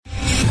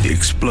the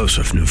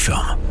explosive new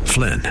film,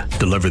 Flynn,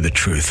 Deliver the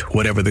Truth,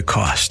 Whatever the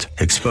Cost,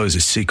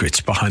 exposes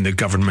secrets behind the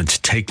government's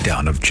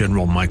takedown of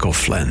General Michael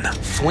Flynn.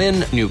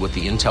 Flynn knew what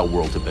the intel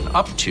world had been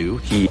up to.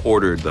 He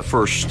ordered the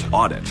first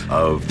audit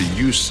of the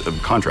use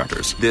of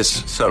contractors.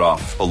 This set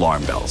off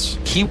alarm bells.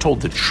 He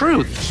told the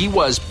truth. He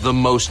was the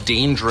most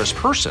dangerous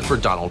person for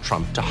Donald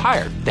Trump to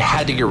hire. They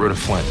had to get rid of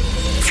Flynn.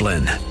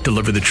 Flynn,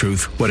 Deliver the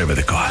Truth, Whatever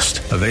the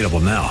Cost. Available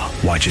now.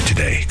 Watch it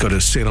today. Go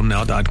to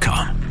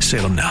salemnow.com.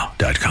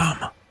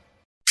 salemnow.com.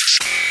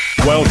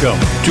 Welcome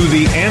to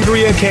the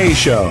Andrea Kaye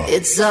Show.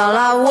 It's all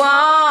I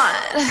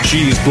want.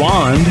 She's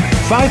blonde,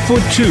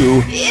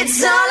 5'2".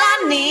 It's all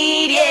I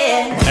need,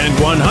 yeah. And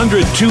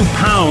 102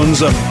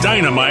 pounds of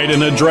dynamite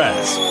in a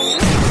dress.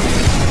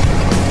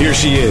 Here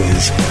she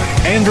is,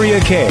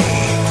 Andrea Kaye.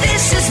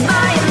 This is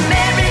my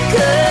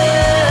America.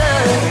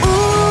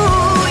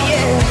 Ooh,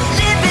 yeah.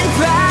 Living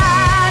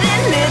proud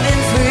and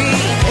living free.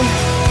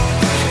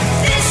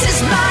 This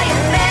is my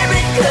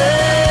America.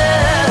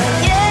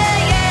 Yeah,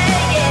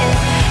 yeah,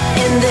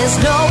 yeah. And there's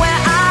nowhere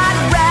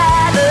I'd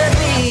rather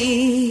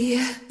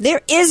be.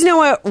 There is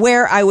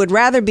nowhere I would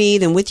rather be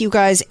than with you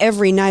guys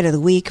every night of the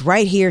week,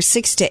 right here,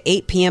 6 to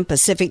 8 p.m.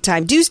 Pacific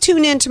time. Do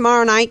tune in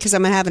tomorrow night because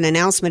I'm going to have an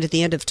announcement at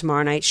the end of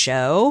tomorrow night's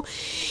show.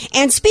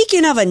 And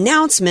speaking of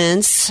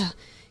announcements,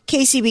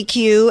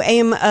 KCBQ,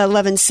 AM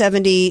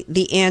 1170,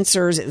 The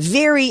Answer's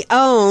very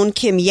own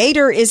Kim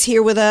Yater is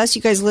here with us.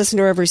 You guys listen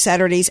to her every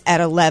Saturdays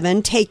at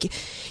 11. Take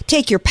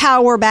your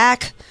power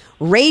back.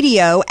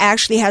 Radio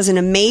actually has an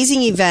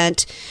amazing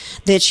event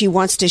that she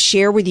wants to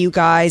share with you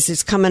guys.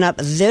 It's coming up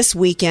this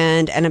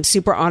weekend, and I'm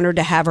super honored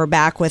to have her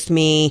back with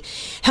me.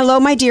 Hello,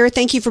 my dear.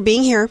 Thank you for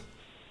being here.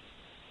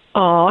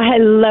 Oh,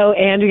 hello,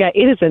 Andrea.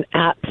 It is an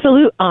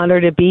absolute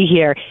honor to be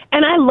here.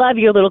 And I love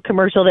your little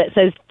commercial that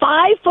says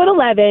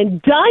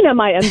 5'11",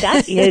 dynamite. And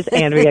that is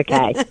Andrea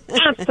Kaye.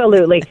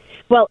 Absolutely.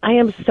 Well, I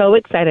am so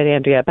excited,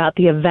 Andrea, about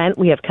the event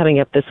we have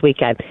coming up this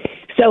weekend.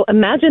 So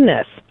imagine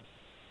this.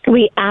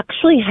 We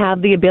actually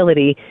have the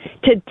ability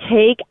to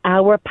take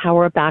our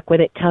power back when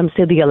it comes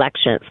to the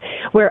elections,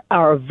 where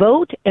our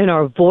vote and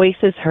our voice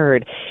is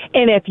heard.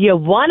 And if you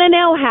want to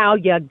know how,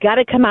 you got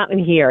to come out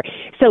and hear.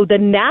 So the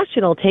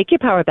National Take Your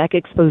Power Back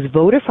Expose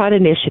Voter Fraud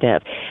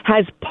Initiative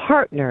has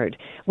partnered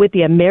with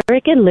the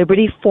American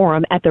Liberty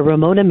Forum at the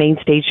Ramona Main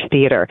Stage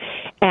Theater.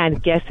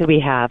 And guess who we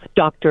have?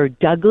 Dr.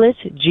 Douglas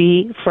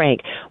G.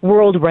 Frank,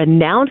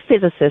 world-renowned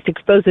physicist,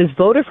 exposes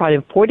voter fraud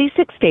in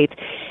 46 states.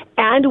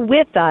 And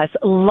with us,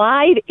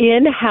 live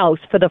in-house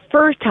for the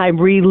first time,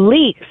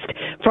 released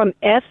from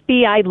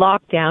FBI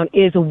lockdown,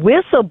 is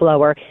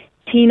whistleblower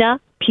Tina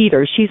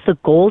Peters. She's the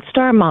Gold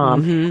Star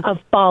mom of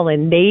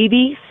fallen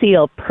Navy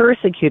SEAL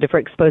persecuted for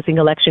exposing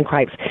election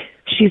crimes.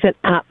 She's an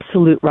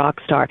absolute rock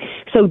star.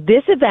 So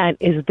this event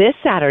is this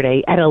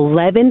Saturday at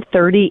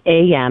 11:30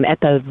 a.m.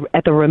 at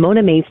the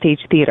Ramona Main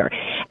Stage Theater,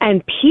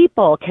 and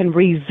people can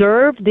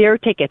reserve their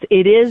tickets.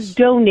 It is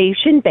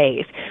donation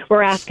based.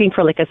 We're asking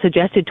for like a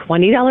suggested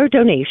 $20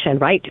 donation,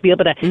 right, to be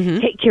able to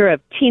take care of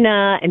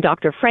Tina and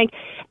Dr. Frank,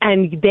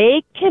 and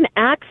they can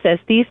access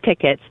these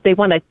tickets. They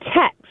want to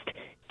text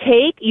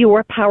 "Take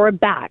Your Power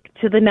Back"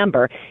 to the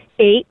number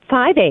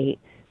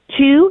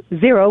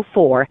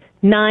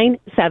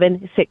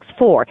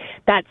 858-204-9764.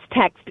 That's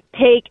text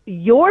 "Take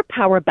Your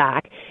Power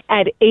Back"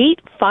 at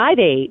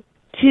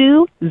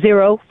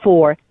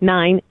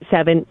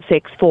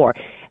 858-204-9764.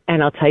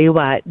 And I'll tell you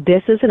what,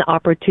 this is an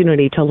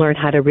opportunity to learn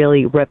how to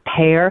really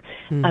repair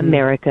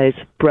America's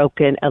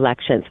broken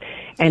elections.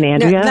 And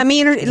Andrea, now, let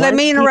me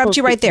interrupt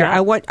you right there.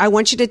 I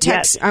want you to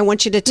text. Yes. I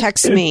want you to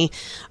text me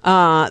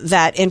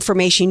that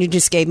information you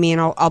just gave me, and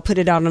I'll put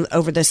it on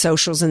over the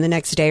socials in the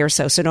next day or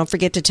so. So don't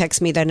forget to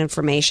text me that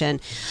information.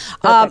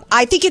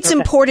 I think it's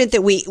important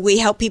that we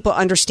help people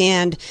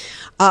understand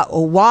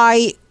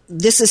why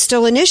this is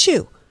still an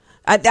issue.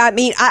 I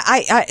mean,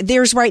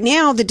 there's right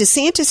now the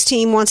DeSantis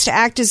team wants to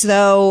act as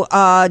though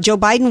Joe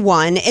Biden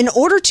won. In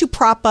order to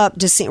prop up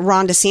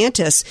Ron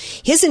DeSantis,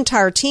 his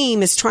entire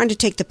team is trying to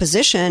take the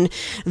position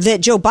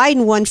that Joe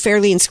Biden won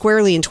fairly and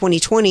squarely in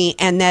 2020,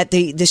 and that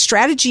the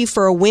strategy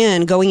for a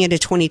win going into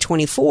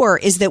 2024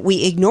 is that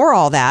we ignore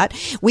all that.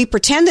 We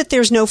pretend that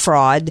there's no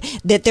fraud,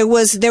 that there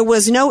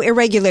was no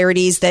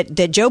irregularities, that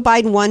Joe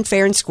Biden won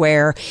fair and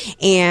square,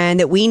 and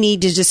that we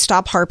need to just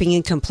stop harping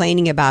and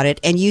complaining about it.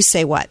 And you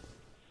say what?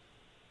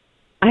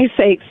 I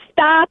say,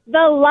 stop the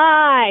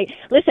lie.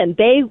 Listen,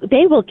 they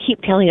will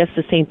keep telling us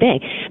the same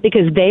thing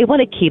because they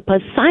want to keep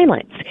us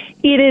silent.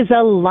 It is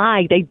a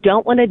lie. They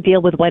don't want to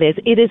deal with what is.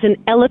 It is an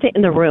elephant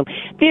in the room.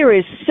 There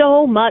is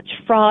so much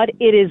fraud.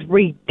 It is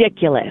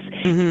ridiculous.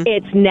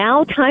 It's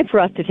now time for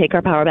us to take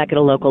our power back at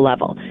a local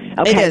level.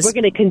 Okay, we're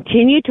going to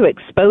continue to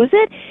expose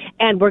it,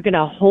 and we're going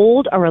to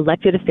hold our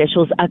elected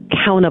officials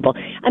accountable.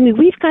 I mean,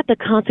 we've got the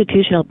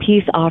Constitutional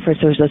Peace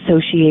Officers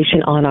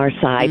Association on our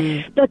side.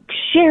 The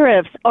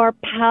sheriffs are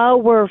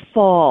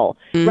powerful,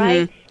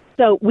 right?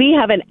 So we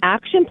have an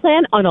action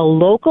plan on a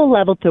local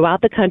level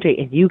throughout the country.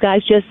 And you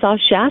guys just saw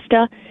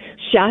Shasta.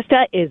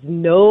 Shasta is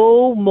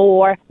no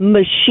more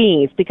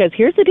machines, because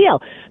here's the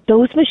deal.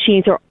 Those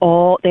machines they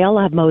all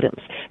have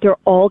modems. they're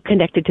all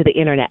connected to the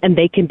internet, and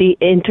they can be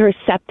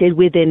intercepted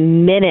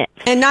within minutes.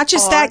 And not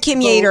just that, Kim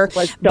Yater,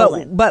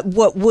 but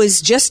what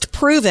was just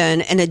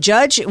proven, and a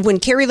judge, when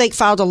Carrie Lake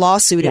filed a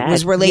lawsuit, it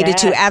was related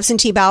to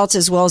absentee ballots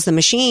as well as the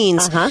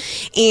machines,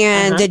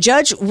 and the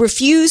judge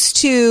refused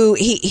to,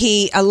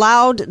 he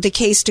allowed the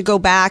case to go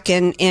back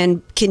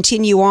and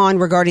continue on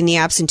regarding the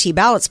absentee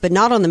ballots, but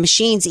not on the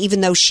machines,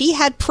 even though she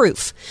had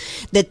proof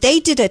that they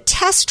did a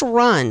test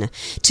run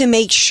to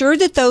make sure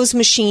that those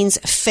machines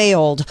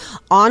failed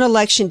on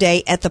Election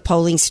Day at the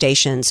polling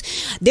stations.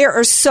 There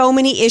are so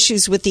many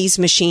issues with these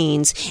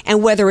machines,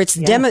 and whether it's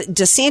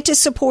DeSantis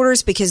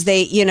supporters because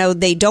they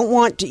don't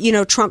want,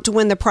 Trump to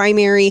win the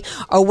primary,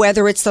 or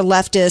whether it's the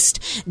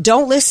leftist,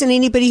 don't listen to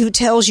anybody who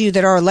tells you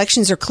that our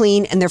elections are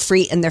clean and they're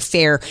free and they're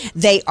fair.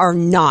 They are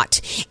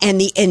not.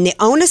 And the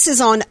onus is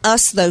on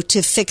us, though,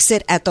 to fix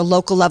it at the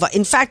local level.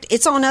 In fact,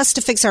 it's on us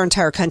to fix our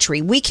entire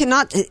country. We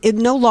cannot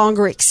no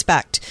longer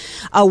expect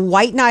a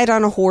white knight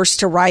on a horse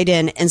to ride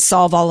in and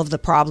solve all of the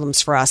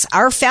problems for us.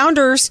 Our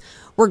founders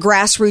were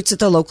grassroots at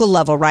the local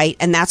level, right?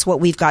 And that's what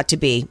we've got to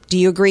be. Do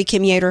you agree,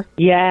 Kim Yater?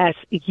 Yes.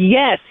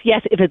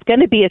 If it's going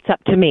to be, it's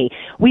up to me.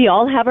 We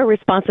all have a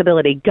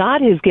responsibility.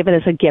 God has given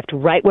us a gift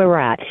right where we're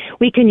at.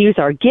 We can use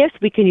our gifts.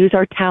 We can use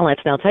our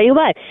talents. And I'll tell you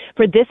what,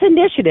 for this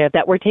initiative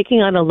that we're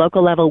taking on a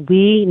local level,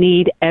 we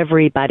need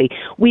everybody.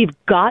 We've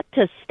got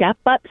to step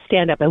up,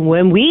 stand up. And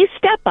when we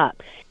step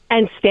up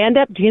and stand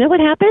up, do you know what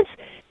happens?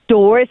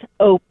 Doors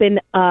open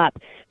up.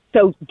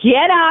 So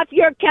get off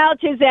your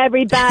couches,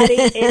 everybody.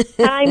 It's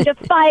time to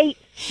fight.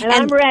 And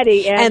I'm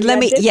ready. And let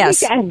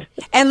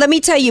me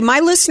tell you, my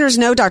listeners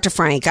know Dr.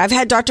 Frank. I've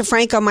had Dr.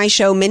 Frank on my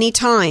show many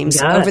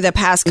times over the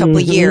past couple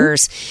of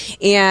years.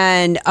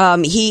 And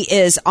he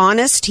is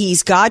honest.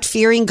 He's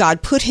God-fearing.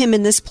 God put him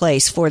in this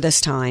place for this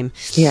time.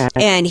 Yeah.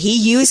 And he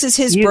uses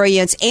his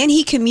brilliance, and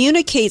he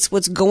communicates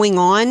what's going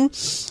on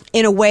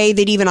in a way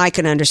that even I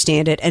can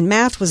understand it. And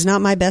math was not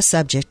my best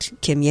subject,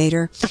 Kim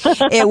Yater.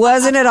 It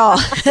wasn't at all.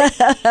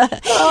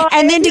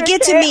 And then to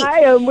get to meet, I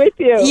am with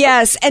you.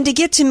 Yes, and to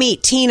get to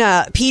meet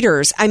Tina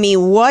Peters, I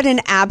mean, what an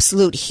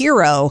absolute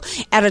hero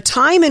at a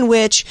time in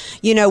which,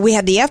 we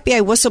have the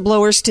FBI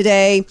whistleblowers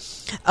today.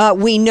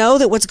 We know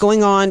that what's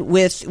going on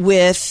with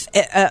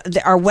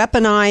our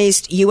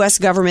weaponized U.S.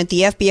 government,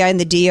 the FBI and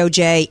the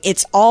DOJ,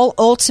 it's all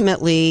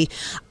ultimately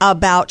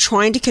about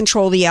trying to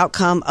control the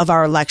outcome of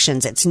our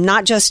elections. It's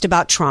not just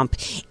about Trump.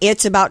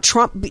 It's about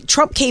Trump.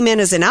 Trump came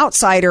in as an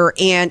outsider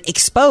and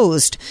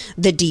exposed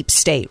the deep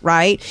state,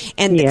 right?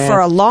 And for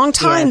a long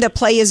time, the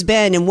play has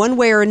been, in one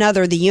way or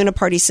another, the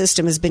uniparty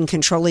system has been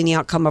controlling the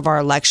outcome of our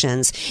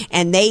elections.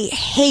 And they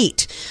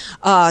hate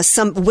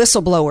some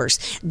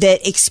whistleblowers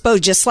that expose,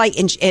 just like,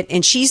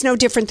 and she's no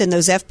different than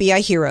those FBI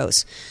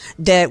heroes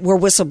that were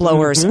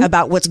whistleblowers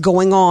about what's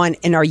going on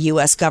in our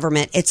U.S.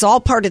 government. It's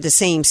all part of the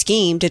same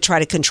scheme to try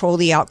to control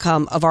the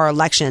outcome of our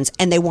elections.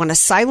 And they want to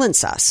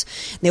silence us.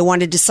 They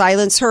wanted to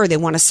silence her. They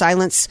want to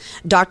silence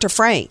Dr.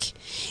 Frank.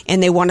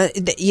 And they want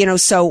to,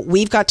 so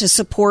we've got to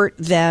support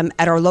them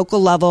at our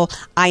local level.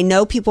 I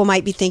know people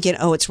might be thinking,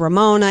 oh, it's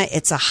Ramona.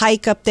 It's a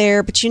hike up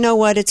there. But you know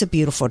what? It's a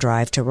beautiful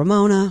drive to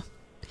Ramona.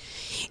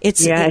 It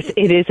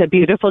is a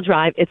beautiful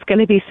drive. It's going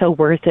to be so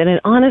worth it. And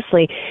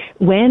honestly,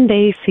 when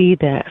they see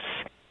this,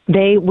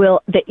 they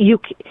will.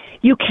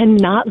 You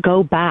cannot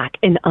go back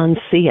and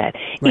unsee it.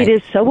 Right. It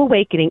is so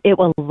awakening. It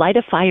will light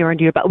a fire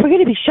under your butt. We're going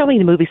to be showing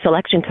the movie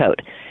Selection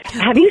Code.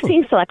 Have you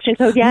seen Selection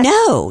Code yet?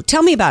 No.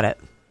 Tell me about it.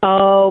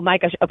 Oh, my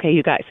gosh. Okay,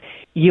 you guys.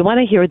 You want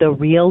to hear the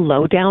real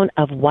lowdown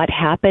of what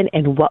happened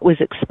and what was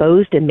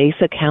exposed in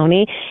Mesa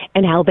County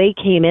and how they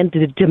came in,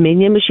 the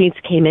Dominion machines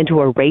came in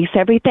to erase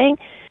everything?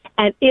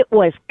 And it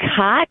was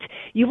caught.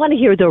 You want to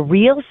hear the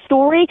real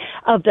story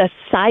of the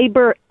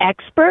cyber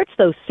experts,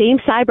 those same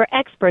cyber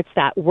experts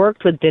that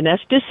worked with Dinesh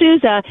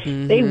D'Souza.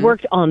 They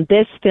worked on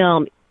this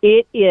film.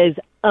 It is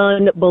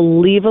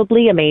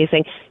unbelievably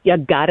amazing. You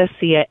got to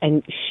see it,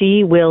 and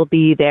she will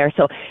be there.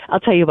 So I'll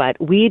tell you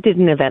what, we did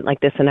an event like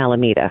this in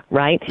Alameda,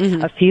 right,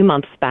 a few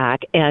months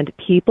back, and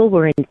people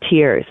were in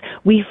tears.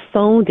 We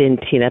phoned in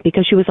Tina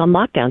because she was on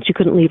lockdown. She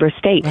couldn't leave her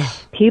state.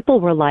 People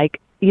were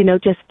like,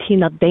 just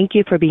Tina, thank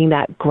you for being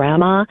that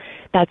grandma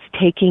that's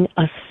taking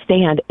a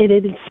stand. It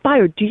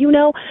inspired. Do you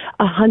know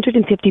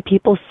 150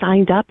 people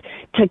signed up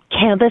to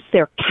canvass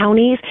their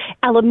counties?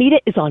 Alameda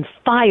is on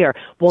fire.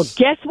 Well,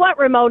 guess what,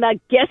 Ramona?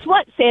 Guess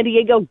what, San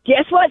Diego?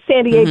 Guess what,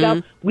 San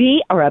Diego?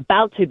 We are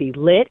about to be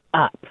lit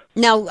up.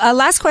 Now,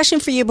 last question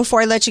for you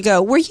before I let you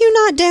go. Were you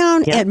not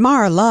down at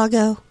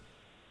Mar-a-Lago?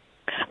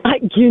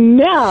 Okay,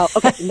 now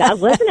I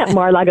wasn't at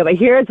Mar-a-Lago, but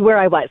here's where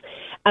I was.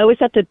 I was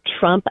at the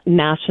Trump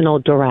National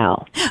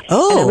Doral.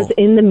 Oh. And I was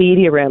in the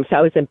media room. So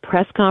I was in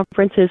press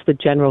conferences with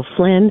General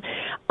Flynn,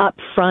 up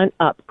front,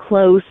 up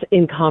close,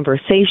 in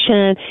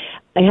conversation.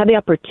 I had the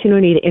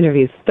opportunity to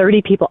interview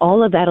 30 people.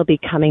 All of that will be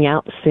coming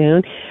out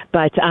soon.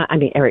 But,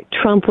 Eric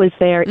Trump was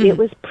there. It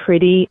was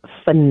pretty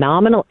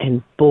phenomenal.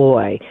 And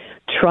boy,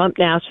 Trump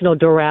National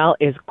Doral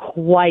is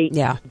quite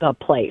the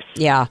place.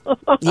 Yeah.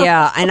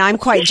 Yeah. And I'm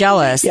quite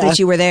jealous that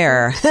you were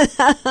there.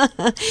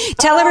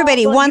 Tell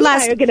everybody one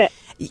last...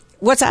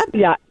 What's up?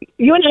 Yeah,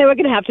 you and I are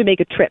going to have to make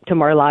a trip to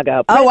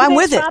Mar-a-Lago. Oh, I'm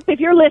with Trump, it. If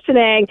you're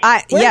listening,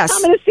 we're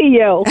coming to see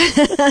you.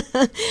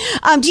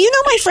 Do you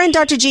know my friend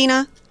Dr.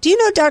 Gina? Do you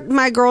know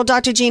my girl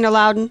Dr. Gina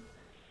Loudon?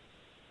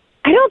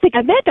 I don't think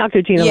I've met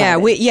Dr. Gina. Yeah,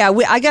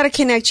 I got to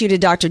connect you to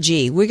Dr.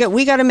 G. We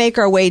got to make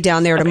our way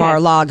down there to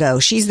Mar-a-Lago.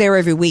 She's there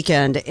every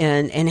weekend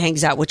and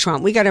hangs out with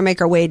Trump. We got to make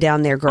our way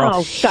down there, girl.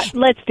 Oh, God,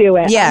 let's do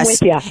it.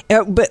 Yes, I'm with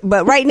you.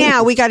 But right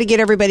now we got to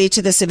get everybody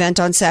to this event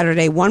on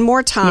Saturday. One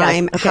more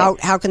time. Yes,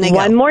 okay. How can they go?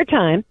 One more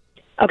time.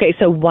 Okay,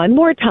 so one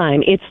more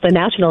time, it's the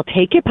National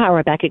Take Your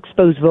Power Back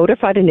Expose Voter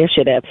Fraud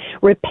Initiative,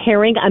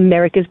 Repairing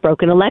America's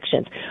Broken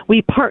Elections.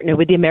 We partner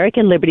with the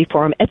American Liberty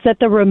Forum. It's at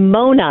the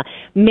Ramona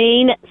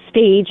Main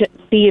Stage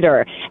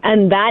Theater,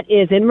 and that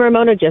is in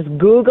Ramona. Just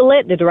Google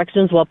it. The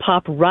directions will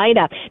pop right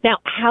up. Now,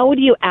 how do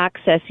you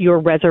access your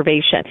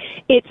reservation?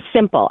 It's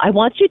simple. I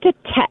want you to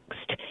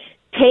text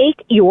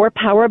Take Your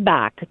Power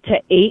Back to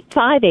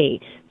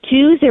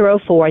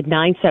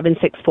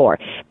 858-204-9764.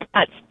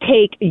 That's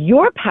Take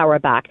Your Power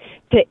Back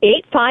to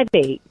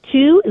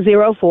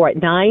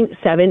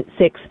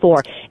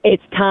 858-204-9764.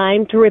 It's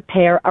time to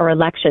repair our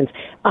elections.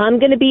 I'm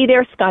going to be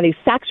there. Scotty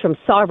Sachs from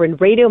Sovereign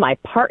Radio, my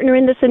partner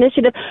in this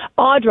initiative.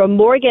 Audra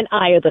Morgan,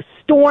 Eye of the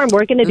Storm.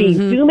 We're going to be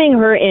zooming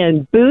her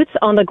in, boots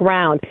on the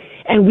ground.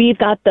 And we've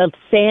got the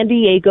San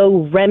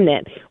Diego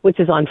Remnant, which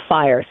is on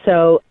fire.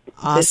 So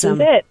awesome.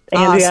 This is it,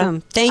 Andrea.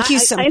 Awesome. Thank you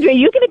so much. Andrea,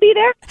 you going to be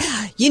there?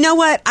 You know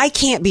what? I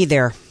can't be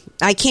there.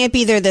 I can't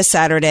be there this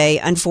Saturday,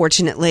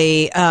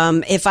 unfortunately.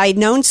 If I'd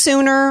known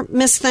sooner,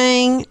 Miss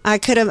Thing, I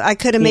could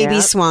have maybe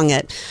swung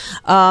it.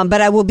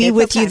 But I will be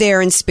with you there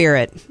in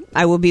spirit.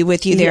 I will be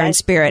with you there in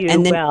spirit.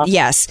 And then,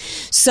 yes.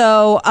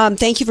 So,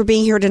 thank you for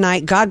being here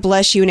tonight. God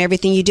bless you and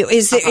everything you do.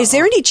 Is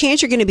there any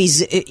chance you're going to be,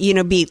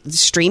 be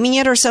streaming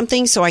it or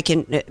something so I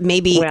can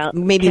maybe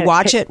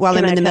watch it while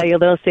I'm in the middle? Can I tell you a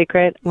little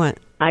secret? What?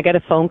 I got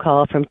a phone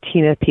call from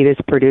Tina Pita's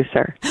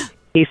producer.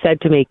 He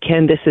said to me,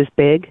 Ken, this is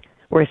big.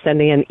 We're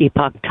sending in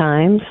Epoch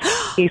Times.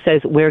 He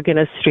says, we're going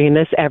to stream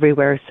this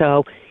everywhere.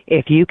 So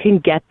if you can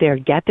get there.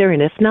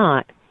 And if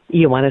not,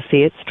 you want to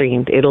see it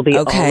streamed. It'll be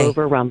all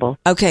over Rumble.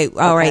 Okay.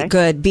 All right.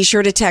 Good. Be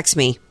sure to text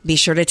me.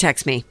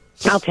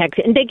 I'll text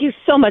you. And thank you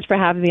so much for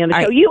having me on the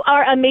show. Right. You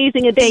are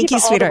amazing. And thank you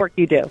for all the work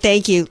you do.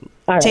 Thank you.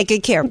 All right. Take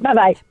good care.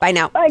 Bye-bye. Bye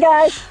now. Bye,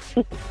 guys.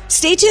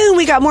 Stay tuned.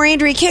 We got more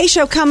Andrea Kaye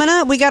Show coming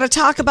up. We got to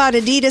talk about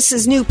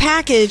Adidas's new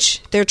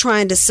package they're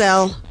trying to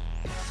sell.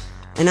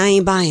 And I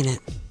ain't buying it.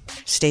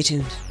 Stay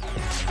tuned.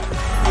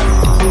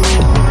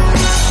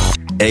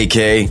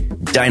 AK,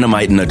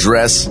 Dynamite in a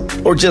Dress,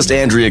 or just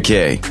Andrea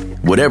Kaye.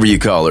 Whatever you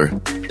call her,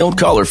 don't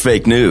call her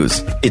fake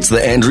news. It's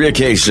the Andrea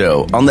Kaye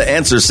Show on The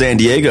Answer San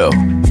Diego.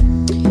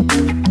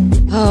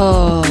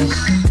 Oh,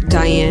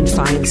 Dianne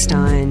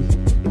Feinstein.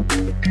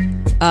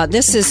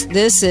 This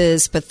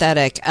is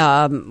pathetic.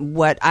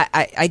 What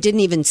I didn't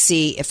even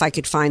see if I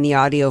could find the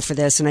audio for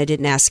this, and I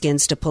didn't ask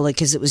Skins to pull it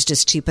because it was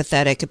just too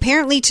pathetic.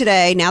 Apparently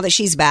today, now that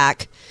she's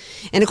back,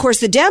 and of course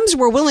the Dems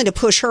were willing to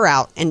push her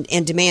out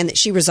and demand that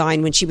she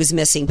resign when she was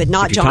missing, but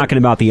not if you're John. Talking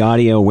about the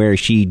audio where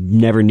she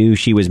never knew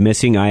she was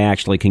missing, I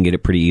actually can get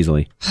it pretty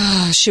easily.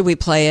 Should we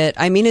play it?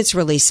 I mean, it's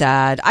really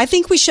sad. I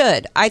think we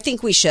should. I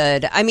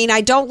mean,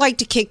 I don't like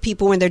to kick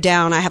people when they're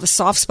down. I have a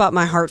soft spot in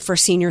my heart for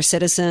senior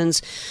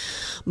citizens.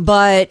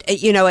 But,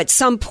 at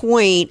some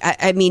point,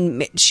 I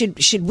mean,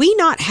 should we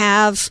not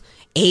have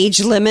age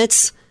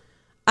limits?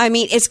 I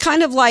mean, it's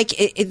kind of like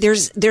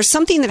there's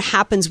something that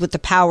happens with the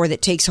power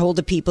that takes hold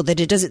of people that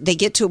they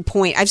get to a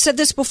point. I've said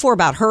this before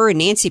about her and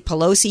Nancy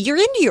Pelosi. You're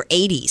into your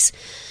 80s.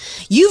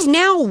 You've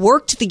now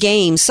worked the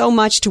game so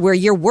much to where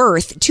you're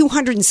worth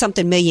 $200 and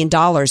something million.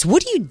 What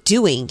are you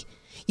doing?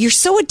 You're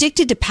so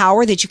addicted to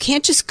power that you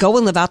can't just go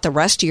and live out the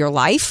rest of your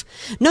life.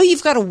 No,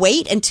 you've got to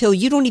wait until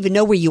you don't even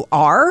know where you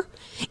are.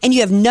 And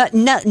you have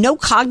no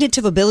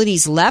cognitive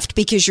abilities left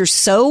because you're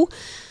so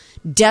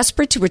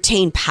desperate to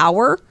retain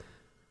power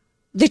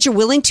that you're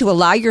willing to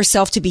allow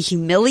yourself to be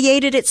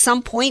humiliated at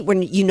some point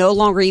when you no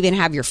longer even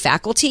have your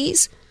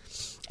faculties.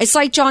 It's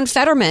like John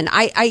Fetterman.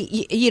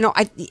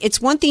 It's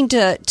one thing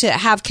to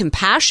have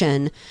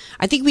compassion.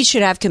 I think we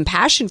should have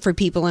compassion for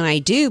people, and I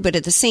do. But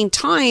at the same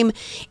time,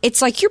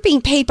 it's like you're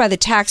being paid by the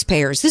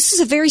taxpayers. This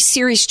is a very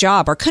serious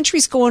job. Our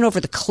country's going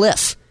over the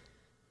cliff.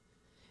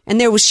 And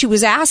she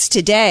was asked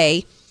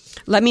today,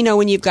 let me know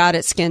when you've got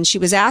it, Skin. She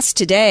was asked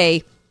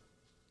today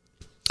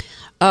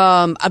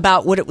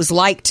about what it was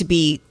like to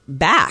be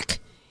back.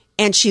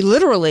 And she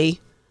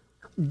literally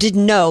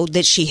didn't know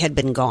that she had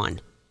been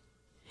gone.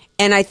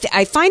 And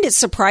I find it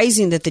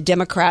surprising that the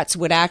Democrats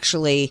would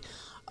actually,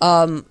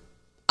 I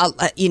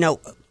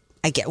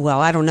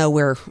don't know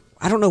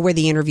where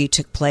the interview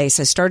took place.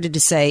 I started to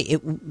say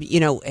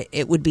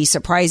it would be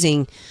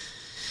surprising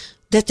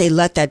that they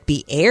let that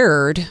be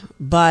aired,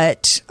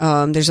 but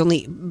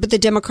the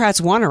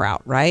Democrats want her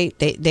out, right?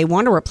 They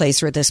want to replace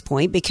her at this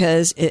point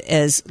because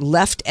as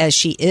left as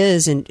she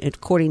is, and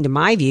according to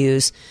my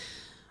views,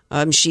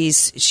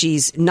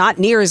 She's not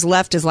near as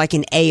left as like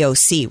an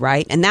AOC,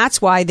 right? And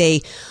that's why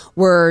they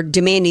were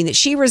demanding that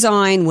she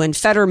resign when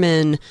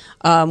Fetterman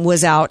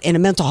was out in a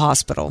mental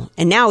hospital.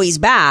 And now he's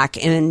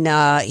back, and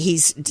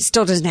he's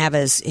still doesn't have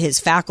his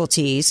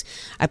faculties.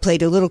 I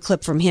played a little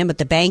clip from him at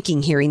the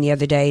banking hearing the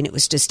other day, and it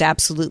was just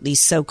absolutely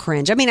so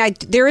cringe. I mean,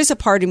 there is a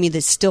part of me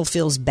that still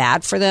feels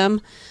bad for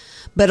them.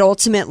 But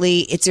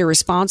ultimately, it's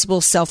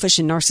irresponsible, selfish,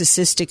 and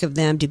narcissistic of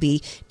them to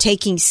be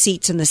taking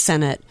seats in the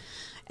Senate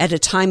at a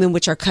time in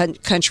which our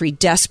country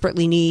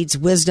desperately needs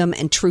wisdom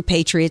and true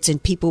patriots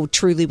and people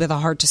truly with a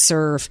heart to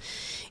serve,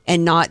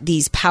 and not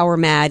these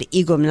power-mad,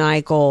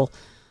 egomaniacal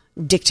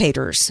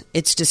dictators.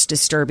 It's just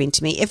disturbing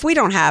to me. If we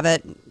don't have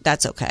it,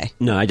 that's okay.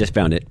 No, I just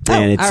found it. Oh,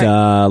 and it's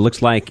right.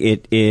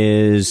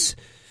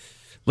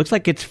 Looks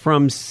like it's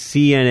from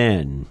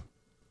CNN.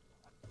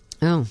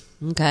 Oh,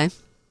 okay.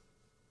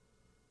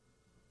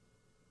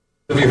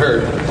 Have you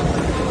heard?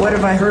 What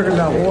have I heard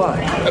about what?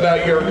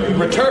 About your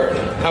return.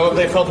 How have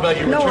they felt about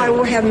your return?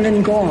 No, I haven't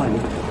been gone.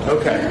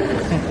 Okay.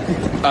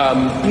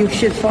 You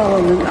should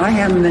follow them. I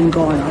haven't been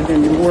gone. I've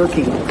been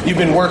working. You've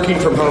been working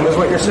from home, is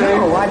what you're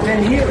saying? No, I've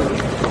been here.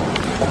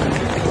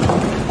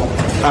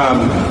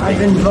 I've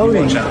been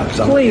voting.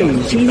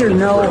 Please, either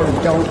know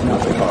or don't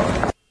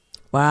know.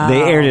 Wow.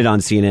 They aired it on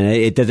CNN.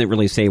 It doesn't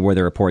really say where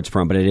the report's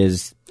from, but it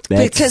is.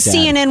 Because sad.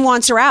 CNN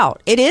wants her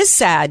out. It is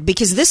sad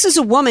because this is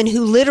a woman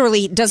who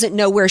literally doesn't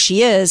know where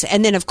she is.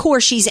 And then, of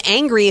course, she's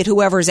angry at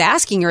whoever's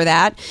asking her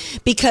that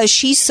because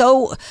she's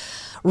so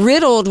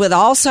riddled with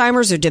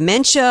Alzheimer's or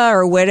dementia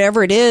or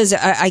whatever it is.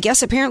 I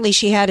guess apparently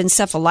she had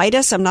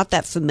encephalitis. I'm not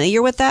that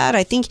familiar with that.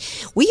 I think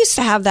we used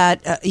to have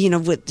that,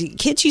 with the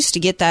kids used to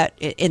get that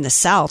in the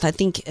South. I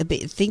think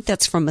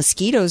that's from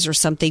mosquitoes or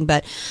something.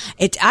 But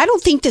I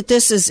don't think that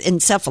this is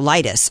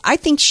encephalitis. I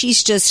think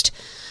she's just...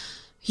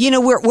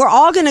 we're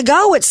all going to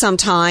go at some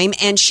time,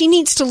 and she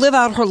needs to live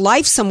out her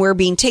life somewhere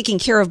being taken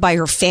care of by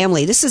her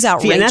family. This is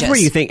outrageous. See, and that's where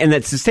you think, and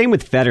that's the same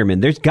with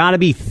Fetterman. There's got to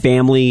be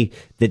family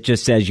that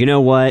just says, you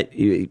know what,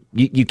 you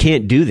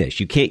can't do this.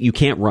 You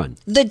can't run.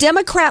 The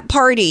Democrat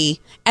Party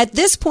at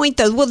this point,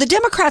 though, well, the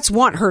Democrats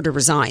want her to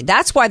resign.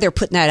 That's why they're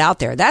putting that out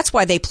there. That's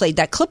why they played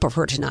that clip of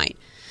her tonight.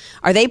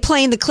 Are they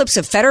playing the clips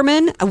of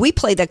Fetterman? We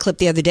played that clip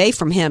the other day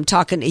from him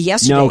talking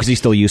yesterday. No, because he's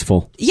still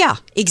useful. Yeah,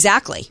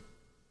 exactly.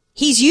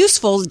 He's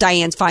useful,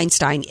 Dianne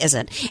Feinstein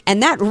isn't.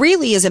 And that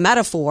really is a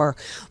metaphor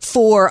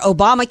for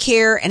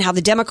Obamacare and how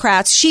the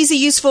Democrats, she's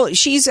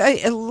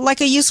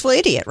like a useful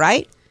idiot,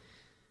 right?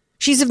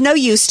 She's of no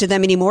use to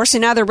them anymore, so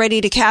now they're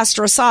ready to cast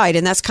her aside,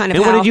 and that's kind of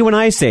And what did you and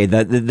I say?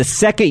 The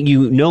second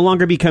you no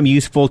longer become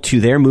useful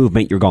to their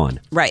movement, you're gone.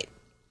 Right.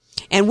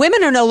 And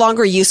women are no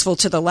longer useful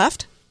to the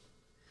left.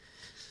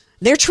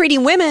 They're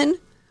treating women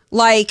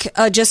like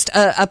just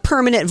a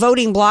permanent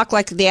voting block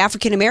like the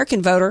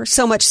African-American voter,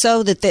 so much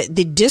so that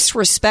the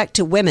disrespect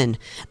to women,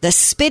 the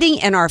spitting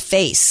in our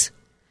face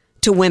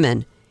to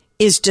women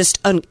is just,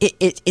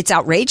 it's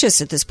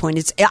outrageous at this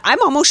point.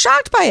 I'm almost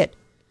shocked by it.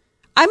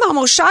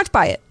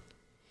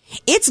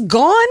 It's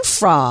gone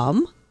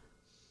from,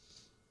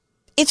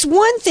 it's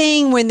one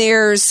thing when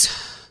there's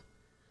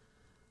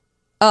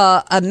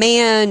a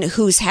man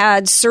who's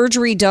had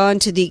surgery done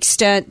to the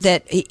extent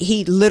that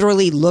he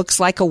literally looks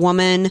like a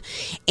woman,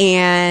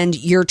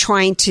 and you're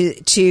trying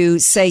to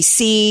say,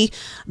 see,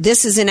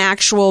 this is an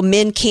actual,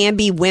 men can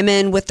be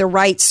women with the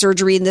right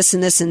surgery and this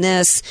and this and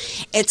this.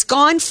 It's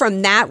gone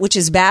from that, which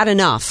is bad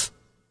enough,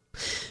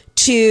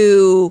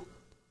 to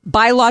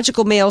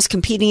biological males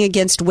competing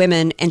against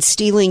women and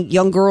stealing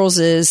young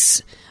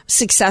girls'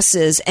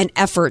 successes and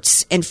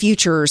efforts and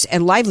futures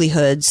and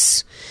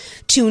livelihoods,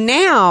 to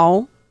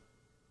now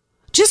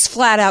just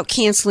flat out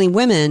canceling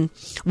women,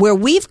 where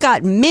we've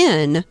got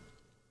men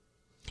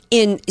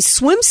in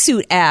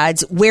swimsuit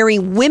ads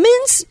wearing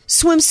women's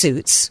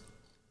swimsuits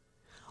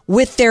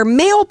with their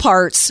male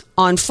parts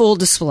on full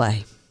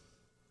display,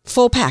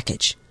 full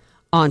package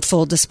on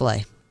full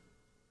display.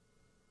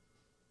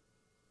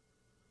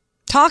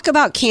 Talk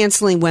about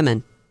canceling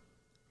women,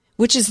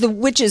 which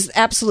is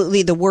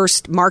absolutely the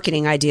worst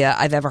marketing idea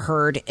I've ever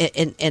heard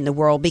in the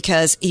world,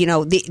 because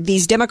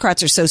these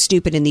Democrats are so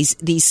stupid, and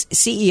these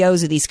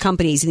CEOs of these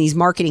companies and these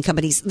marketing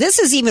companies. This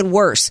is even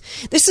worse.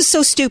 This is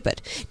so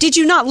stupid. Did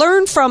you not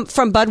learn from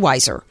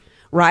Budweiser?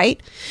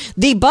 Right?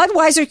 The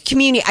Budweiser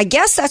community, I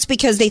guess that's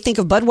because they think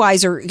of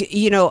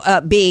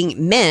Budweiser,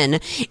 being men,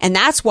 and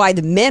that's why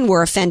the men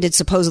were offended,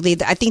 supposedly.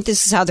 I think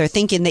this is how they're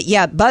thinking, that,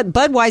 yeah,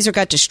 Budweiser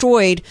got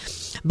destroyed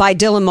by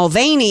Dylan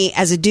Mulvaney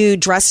as a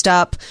dude dressed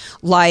up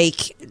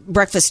like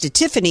Breakfast at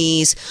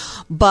Tiffany's,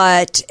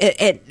 but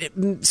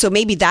so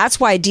maybe that's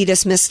why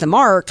Adidas missed the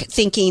mark,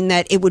 thinking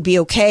that it would be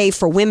okay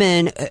for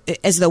women,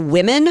 as though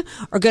women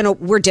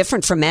we're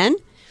different from men.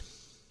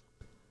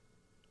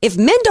 If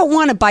men don't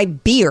want to buy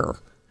beer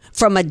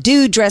from a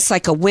dude dressed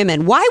like a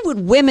woman, why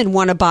would women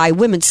want to buy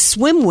women's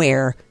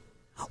swimwear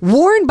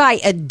worn by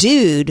a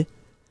dude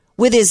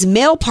with his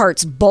male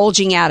parts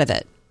bulging out of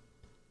it?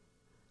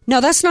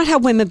 No, that's not how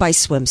women buy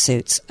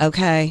swimsuits,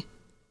 okay?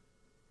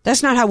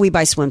 That's not how we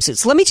buy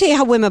swimsuits. Let me tell you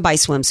how women buy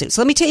swimsuits.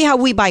 Let me tell you how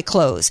we buy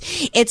clothes.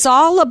 It's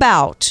all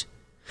about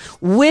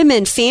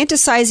women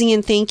fantasizing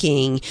and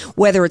thinking,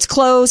 whether it's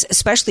clothes,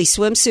 especially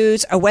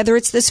swimsuits, or whether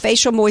it's this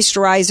facial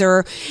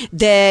moisturizer,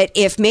 that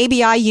if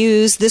maybe I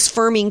use this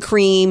firming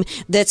cream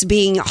that's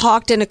being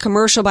hawked in a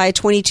commercial by a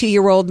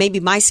 22-year-old, maybe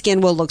my skin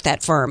will look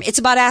that firm. It's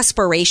about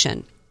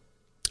aspiration.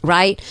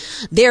 Right?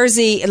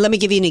 Let me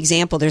give you an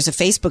example. There's a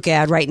Facebook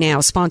ad right now,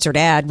 sponsored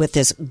ad with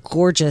this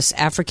gorgeous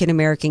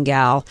African-American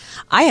gal.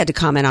 I had to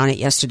comment on it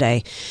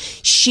yesterday.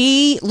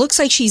 She looks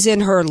like she's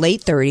in her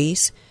late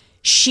 30s.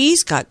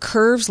 She's got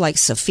curves like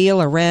Sophia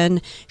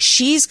Loren.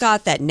 She's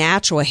got that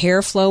natural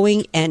hair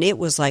flowing, and it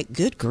was like,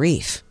 good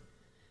grief.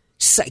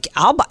 So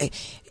I'll buy.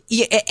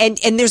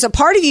 And there's a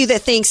part of you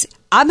that thinks,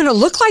 I'm going to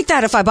look like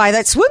that if I buy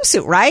that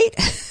swimsuit, right?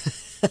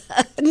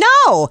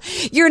 No,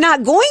 you're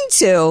not going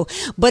to,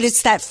 but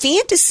it's that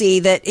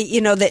fantasy that,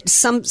 that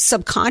some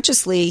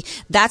subconsciously,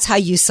 that's how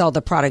you sell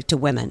the product to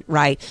women,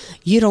 right?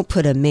 You don't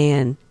put a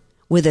man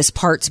with his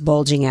parts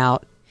bulging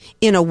out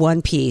in a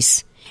one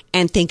piece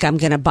and think I'm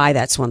going to buy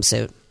that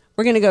swimsuit.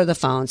 We're going to go to the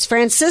phones.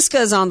 Francisca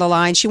is on the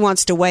line. She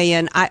wants to weigh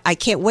in. I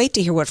can't wait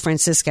to hear what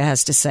Francisca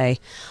has to say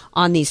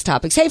on these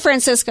topics. Hey,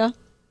 Francisca.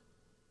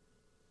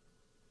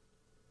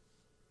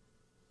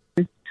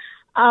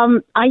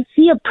 I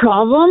see a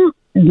problem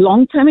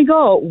long time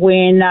ago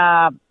when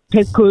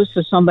Ted Cruz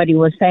or somebody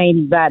was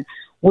saying that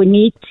we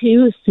need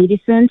to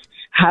citizens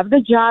have the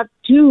job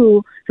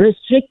to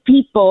restrict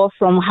people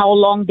from how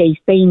long they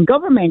stay in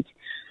government.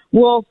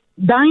 Well,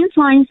 Dianne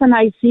Feinstein,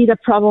 I see the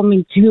problem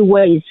in two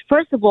ways.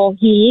 First of all,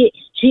 she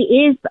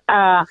is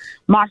a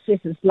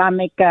Marxist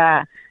Islamic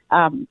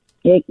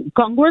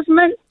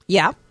congressman.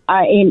 Yeah.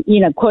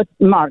 In quote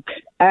mark.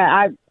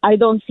 I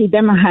don't see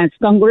them as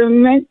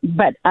congressmen,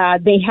 but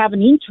they have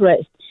an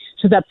interest.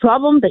 So the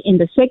problem in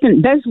the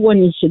second, that's one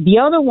issue. The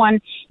other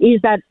one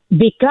is that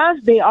because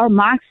they are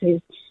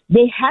Marxists,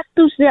 they have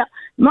to sell.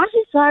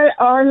 Marxists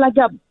are like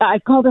I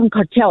call them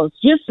cartels,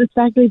 just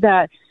exactly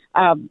the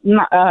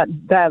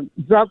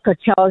drug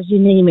cartels, you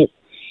name it.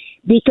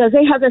 Because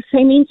they have the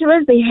same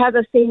interest, they have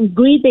the same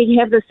greed, they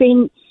have the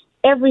same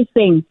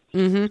everything.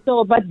 Mm-hmm.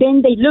 So, but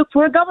then they look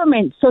for a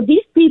government. So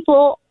these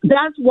people,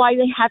 that's why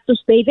they have to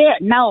stay there.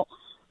 Now,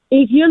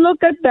 if you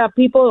look at the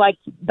people like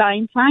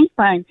Dianne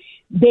Feinstein,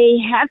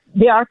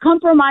 they are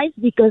compromised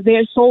because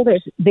they're sold.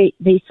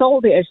 They're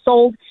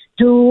sold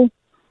to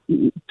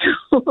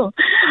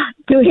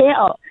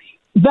hell.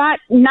 But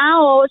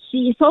now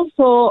she's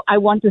also, I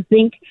want to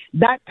think,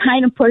 that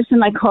kind of person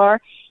like her,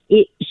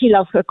 she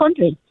loves her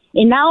country.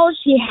 And now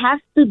she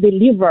has to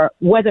deliver,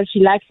 whether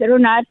she likes it or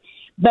not.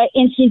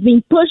 And she's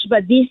being pushed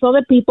by these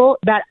other people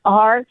that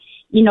are,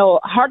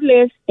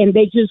 heartless, and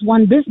they just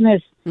want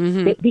business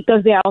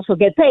because they also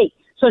get paid.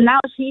 So now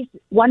she's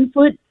 1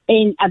 foot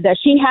in that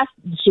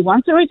she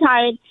wants to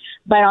retire,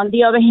 but on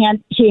the other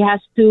hand, she has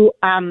to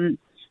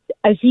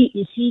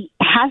she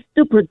has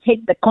to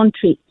protect the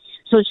country.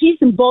 So she's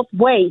in both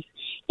ways.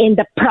 And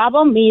the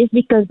problem is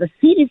because the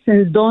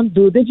citizens don't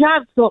do the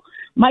job. So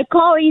my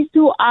call is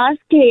to ask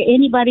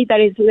anybody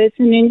that is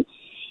listening,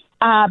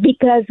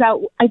 because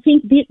I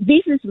think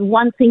this is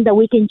one thing that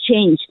we can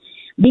change,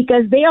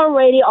 because they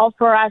already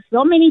offer us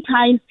so many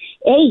times,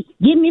 hey,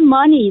 give me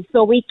money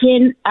so we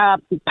can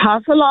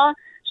pass a law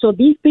so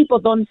these people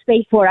don't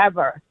stay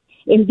forever.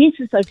 And this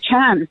is a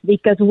chance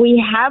because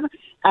we have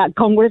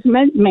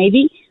congressmen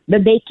maybe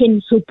that they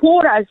can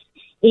support us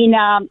in,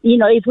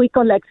 if we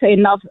collect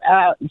enough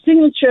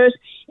signatures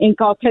and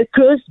call Ted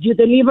Cruz, you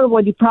deliver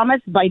what you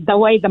promised by the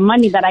way the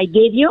money that I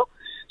gave you,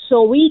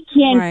 so we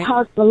can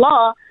pass the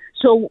law.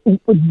 So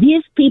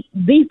these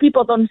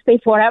people don't stay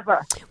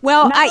forever.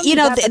 Well,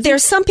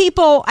 there's some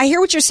people, I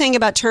hear what you're saying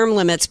about term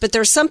limits, but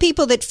there's some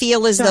people that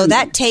feel as though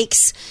that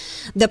takes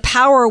the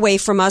power away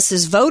from us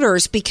as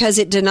voters because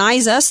it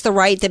denies us the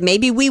right that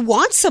maybe we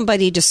want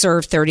somebody to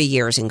serve 30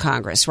 years in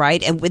Congress,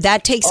 right? And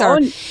that takes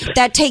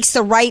that takes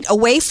the right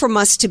away from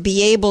us to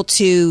be able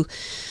to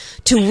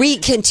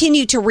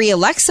continue to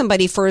reelect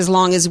somebody for as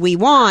long as we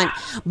want.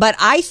 But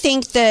I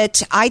think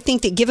that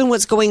given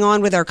what's going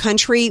on with our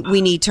country,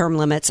 we need term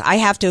limits. I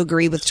have to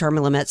agree with term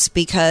limits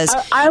because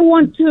I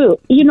want to,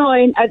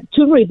 and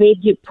to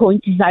rebate your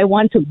point is I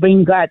want to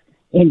bring God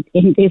in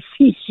this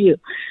issue,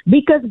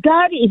 because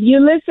God, if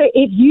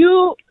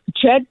you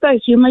check the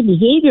human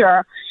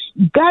behavior,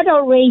 God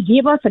already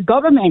gave us a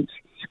government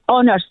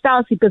on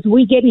ourselves because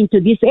we get into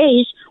this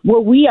age where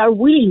we are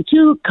willing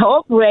to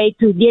cooperate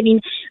to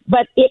getting,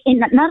 but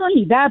not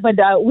only that, but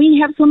we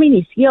have so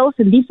many skills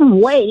in different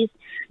ways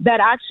that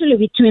actually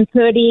between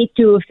 30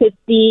 to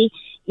 50,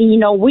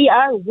 we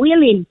are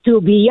willing to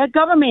be a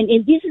government.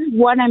 And this is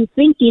what I'm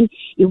thinking.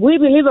 If we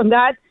believe in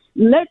God,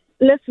 let's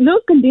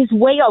look at this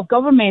way of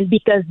government,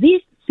 because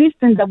this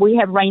system that we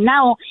have right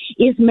now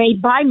is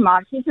made by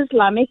Marxist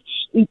Islamic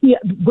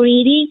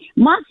greedy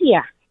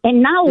mafia.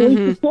 And now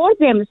we support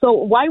them.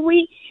 So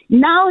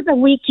now that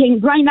we can,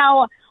 right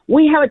now,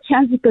 we have a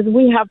chance because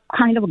we have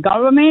kind of a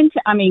government,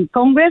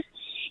 Congress,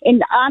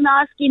 And I'm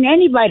asking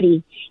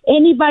anybody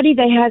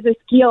that has the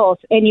skills,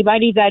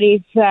 anybody that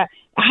is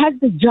has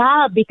the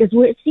job, because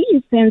we're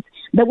citizens,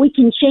 that we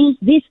can change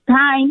this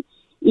time,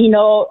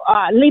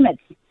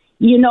 limits.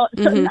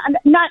 So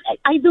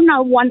I do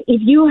not want,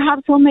 if you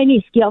have so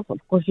many skills, of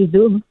course you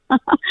do,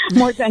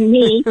 more than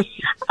me,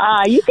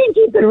 you can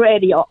keep the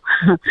radio.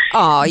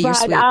 Oh, you're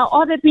sweet. But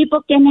other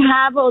people can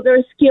have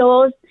other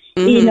skills,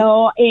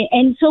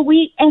 and so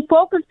we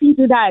focus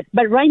into that.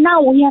 But right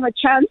now we have a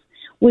chance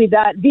with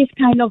this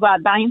kind of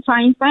Dianne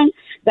Feinstein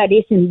that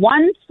is in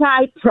one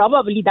side.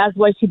 Probably that's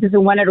why she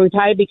doesn't want to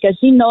retire, because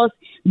she knows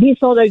these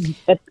other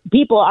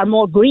people are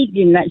more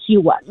greedy than she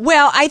was.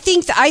 Well, I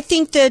think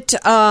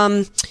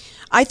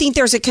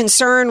there's a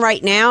concern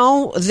right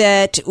now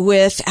that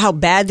with how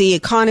bad the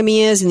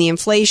economy is and the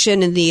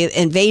inflation and the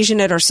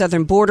invasion at our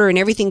southern border and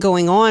everything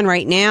going on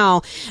right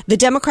now, the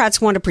Democrats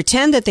want to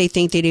pretend that they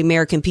think that the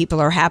American people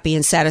are happy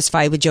and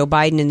satisfied with Joe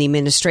Biden and the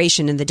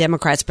administration and the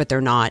Democrats, but they're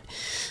not.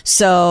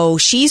 So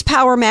she's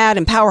power mad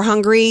and power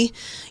hungry.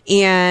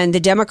 And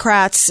the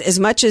Democrats, as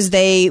much as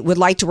they would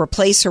like to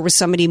replace her with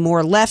somebody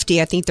more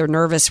lefty, I think they're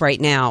nervous right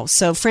now.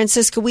 So,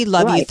 Francisca, we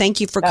love you. Thank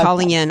you for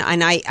calling in.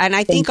 And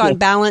I think on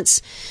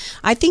balance,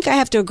 I think I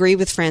have to agree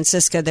with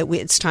Francisca that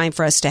it's time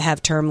for us to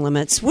have term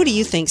limits. What do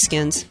you think,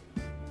 Skins?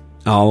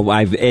 Oh,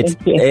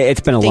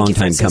 it's been a long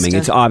time coming.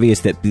 It's obvious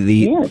that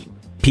the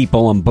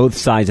people on both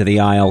sides of the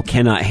aisle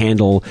cannot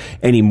handle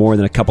any more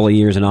than a couple of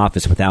years in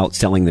office without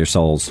selling their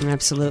souls.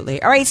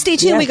 Absolutely. All right, stay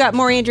tuned. We got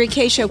more Andrea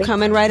Kaye Show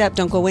coming right up.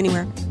 Don't go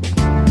anywhere.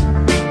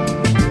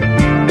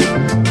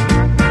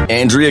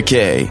 Andrea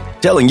Kaye,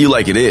 telling you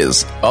like it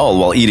is, all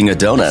while eating a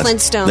donut.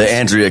 Flintstones. The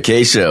Andrea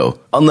Kaye Show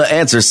on The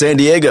Answer San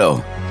Diego.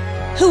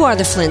 Who are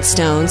the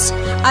Flintstones?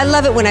 I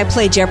love it when I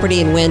play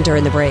Jeopardy and win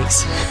during the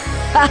breaks.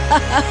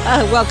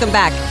 Welcome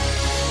back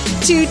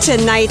to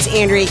tonight's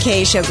Andrea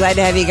Kaye Show. Glad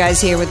to have you guys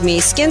here with me.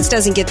 Skins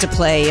doesn't get to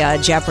play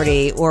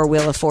Jeopardy or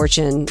Wheel of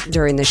Fortune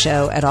during the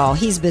show at all.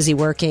 He's busy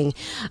working.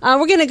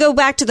 We're going to go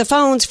back to the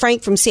phones.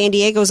 Frank from San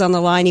Diego's on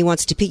the line. He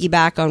wants to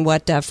piggyback on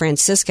what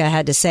Francisca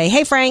had to say.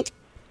 Hey, Frank.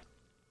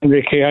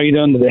 Andrea Kaye, how are you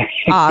doing today?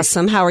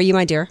 Awesome. How are you,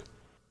 my dear?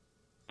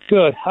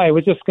 Good. I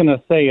was just going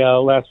to say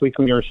last week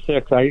when you were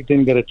sick, I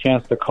didn't get a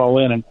chance to call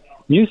in, and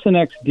Mucin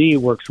XD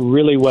works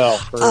really well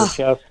for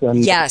chest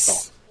and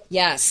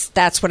Yes,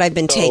 that's what I've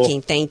been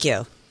taking. Thank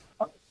you.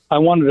 I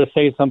wanted to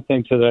say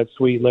something to that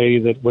sweet lady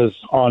that was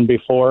on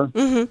before.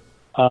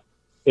 Mm-hmm.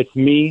 It's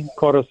mi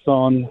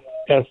corazón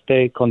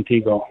esté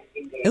contigo.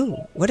 Ooh,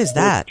 what is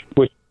that?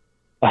 Which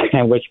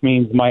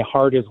means my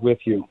heart is with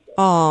you.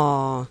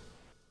 Aww.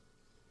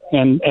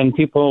 And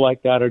people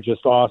like that are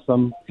just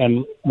awesome,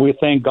 and we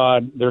thank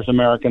God there's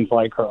Americans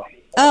like her.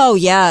 Oh,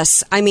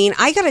 yes. I mean,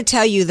 I got to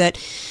tell you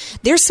that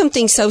there's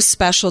something so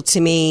special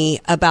to me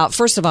about,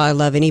 first of all, I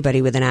love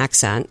anybody with an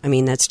accent. I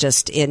mean, that's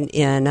just and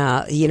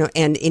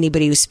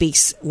anybody who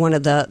speaks one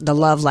of the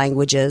love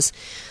languages.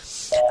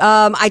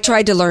 I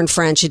tried to learn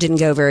French. It didn't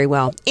go very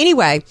well.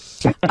 Anyway,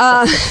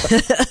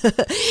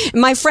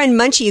 my friend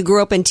Munchie, who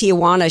grew up in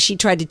Tijuana, she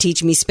tried to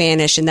teach me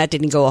Spanish, and that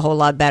didn't go a whole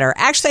lot better.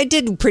 Actually, I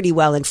did pretty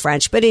well in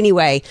French. But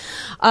anyway,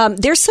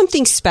 there's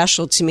something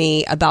special to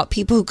me about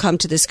people who come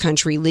to this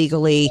country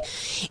legally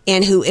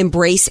and who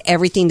embrace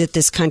everything that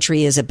this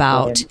country is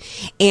about.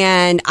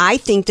 And I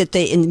think that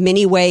in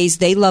many ways,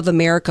 they love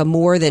America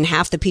more than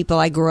half the people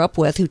I grew up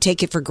with who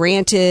take it for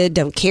granted,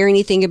 don't care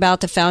anything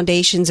about the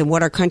foundations and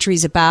what our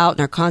country's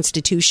about, our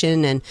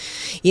Constitution, and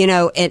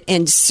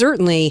and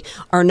certainly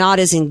are not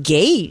as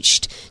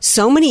engaged.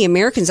 So many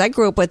Americans I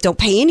grew up with don't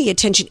pay any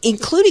attention,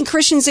 including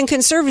Christians and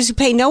conservatives who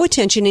pay no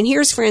attention. And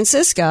here's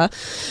Francisca,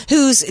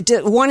 who's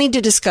wanting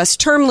to discuss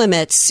term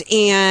limits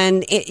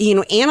and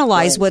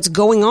analyze what's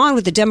going on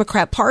with the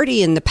Democrat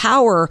Party and the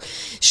power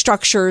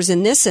structures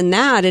and this and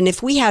that. And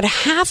if we had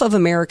half of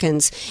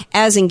Americans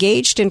as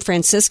engaged in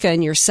Francisca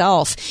and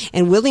yourself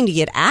and willing to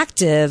get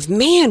active,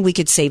 man, we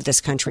could save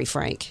this country,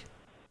 Frank.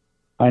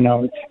 I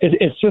know.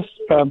 It's just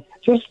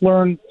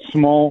learn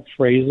small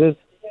phrases,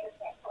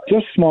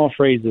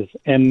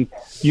 and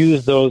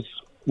use those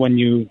when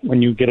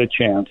you get a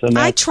chance. And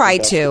I try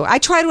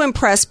to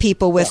impress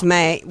people with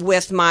my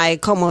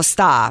como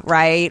está,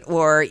 right?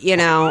 Or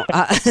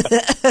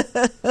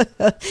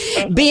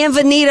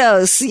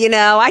bienvenidos.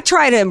 I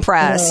try to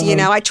impress.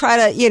 I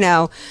try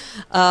to.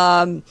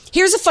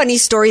 Here's a funny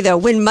story though.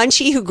 When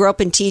Munchie, who grew up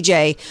in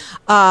TJ,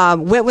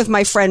 went with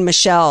my friend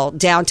Michelle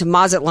down to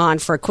Mazatlan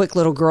for a quick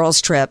little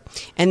girls trip,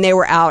 and they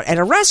were out at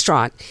a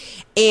restaurant.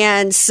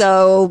 And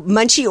so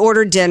Munchie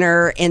ordered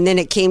dinner, and then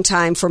it came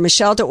time for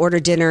Michelle to order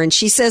dinner. And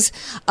she says,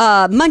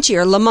 Munchie,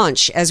 or La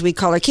Munch, as we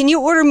call her, can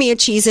you order me a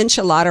cheese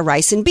enchilada,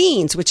 rice and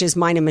beans, which is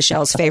mine and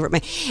Michelle's favorite.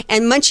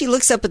 And Munchie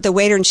looks up at the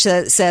waiter and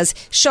says,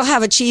 she'll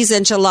have a cheese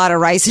enchilada,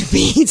 rice and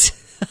beans.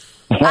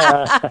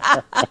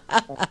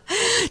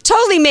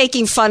 Totally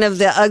making fun of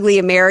the ugly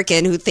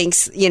American who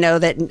thinks,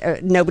 that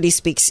nobody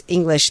speaks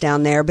English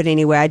down there. But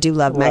anyway, I do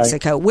love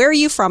Mexico. Where are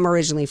you from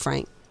originally,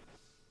 Frank?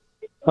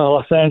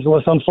 Los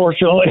Angeles,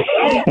 unfortunately.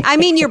 I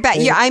mean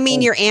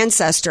your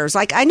ancestors.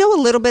 Like, I know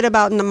a little bit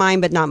about mine,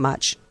 but not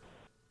much.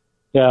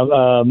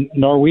 Yeah,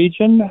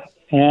 Norwegian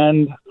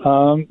and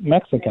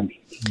Mexican.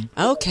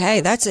 Okay,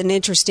 that's an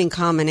interesting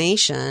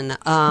combination. It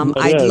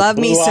I'd is. love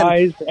me Blue some.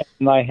 eyes,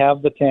 and I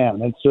have the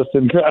tan. It's just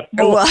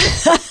incredible.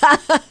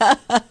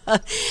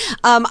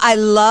 I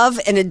love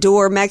and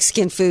adore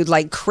Mexican food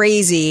like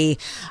crazy.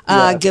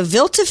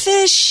 Gefilte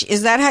fish,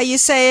 is that how you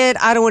say it?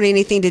 I don't want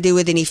anything to do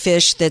with any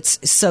fish that's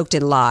soaked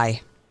in lye.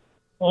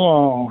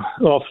 Oh,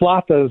 well,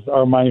 flautas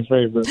are my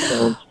favorite.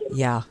 So.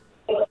 Yeah.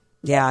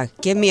 Yeah,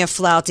 give me a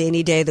flauta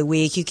any day of the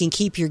week. You can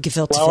keep your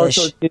gefilte Flour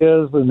fish.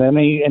 tortillas and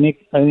any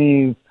meat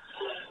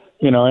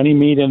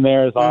in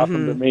there is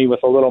awesome to me with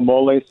a little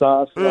mole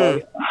sauce.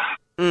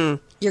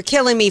 You're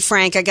killing me,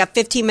 Frank. I got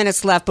 15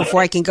 minutes left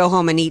before I can go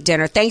home and eat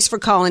dinner. Thanks for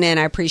calling in.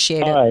 I appreciate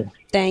it. All right.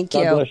 Thank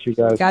you. God bless you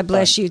guys. God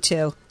bless Bye. you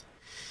too.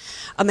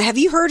 Have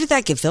you heard of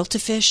that gefilte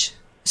fish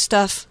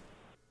stuff?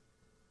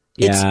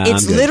 Yeah,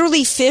 it's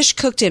literally fish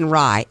cooked in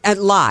lye.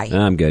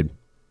 I'm good.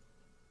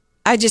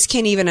 I just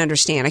can't even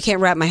understand. I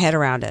can't wrap my head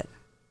around it.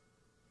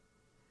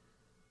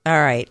 All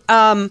right.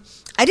 I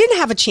didn't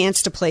have a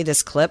chance to play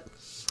this clip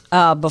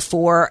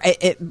before.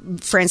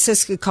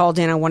 Francisca called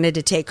in. I wanted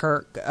to take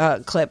her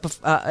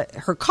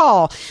her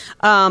call.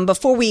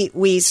 Before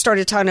we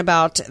started talking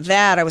about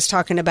that, I was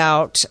talking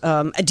about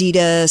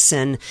Adidas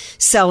and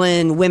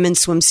selling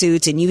women's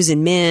swimsuits and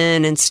using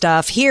men and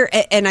stuff here.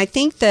 And I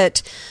think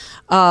that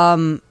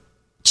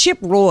Chip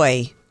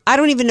Roy, I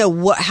don't even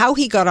know how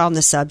he got on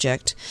the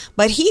subject,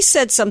 but he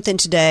said something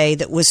today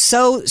that was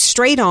so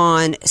straight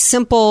on,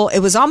 simple. It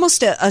was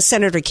almost a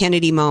Senator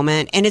Kennedy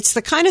moment. And it's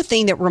the kind of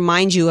thing that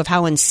reminds you of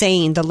how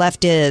insane the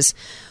left is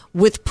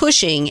with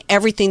pushing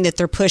everything that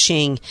they're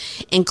pushing,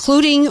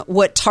 including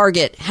what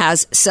Target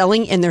has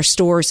selling in their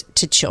stores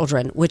to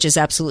children, which is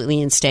absolutely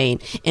insane.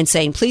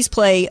 Please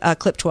play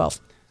clip 12.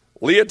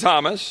 Leah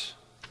Thomas,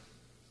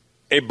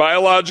 a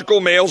biological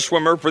male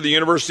swimmer for the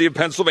University of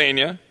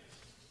Pennsylvania.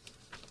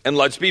 And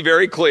let's be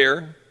very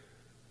clear,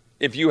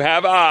 if you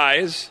have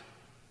eyes,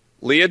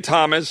 Leah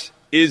Thomas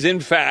is in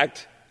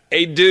fact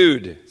a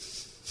dude.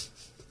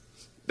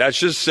 That's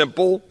just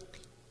simple,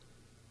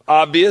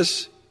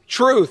 obvious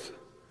truth.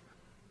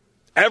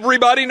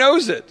 Everybody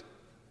knows it.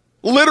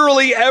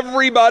 Literally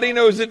everybody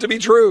knows it to be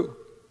true.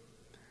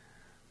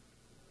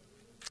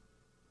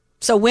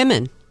 So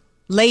women,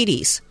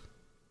 ladies,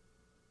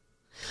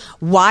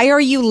 why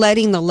are you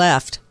letting the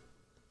left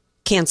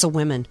cancel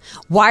women?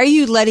 Why are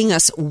you letting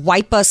us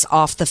wipe us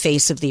off the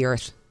face of the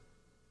earth?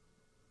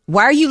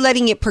 Why are you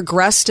letting it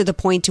progress to the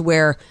point to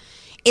where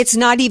it's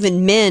not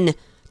even men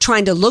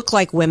trying to look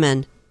like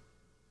women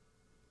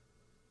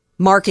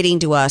marketing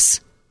to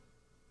us,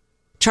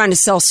 trying to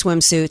sell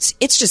swimsuits?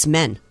 It's just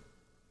men.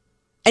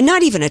 And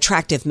not even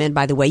attractive men,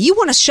 by the way. You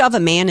want to shove a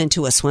man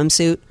into a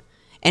swimsuit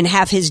and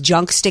have his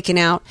junk sticking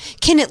out?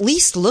 Can at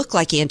least look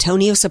like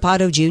Antonio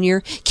Sapato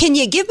Jr.? Can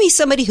you give me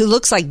somebody who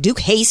looks like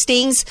Duke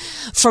Hastings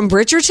from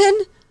Bridgerton?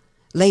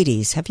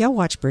 Ladies, have y'all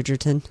watched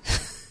Bridgerton?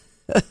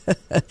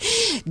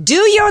 Do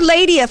your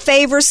lady a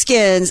favor,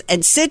 Skins,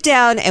 and sit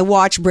down and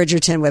watch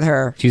Bridgerton with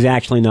her. She's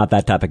actually not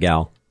that type of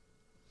gal.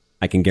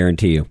 I can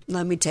guarantee you.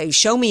 Let me tell you,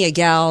 show me a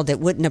gal that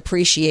wouldn't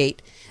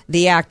appreciate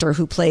the actor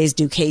who plays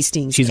Duke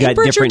Hastings. She's got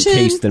different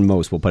taste than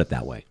most, we'll put it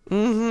that way.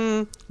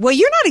 Mm-hmm. Well,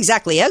 you're not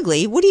exactly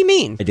ugly. What do you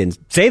mean? I didn't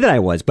say that I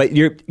was, but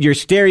your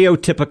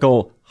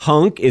stereotypical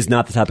hunk is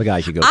not the type of guy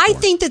you go for. I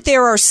think that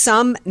there are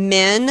some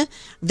men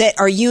that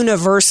are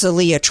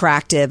universally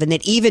attractive, and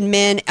that even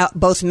men,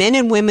 both men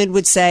and women,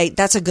 would say,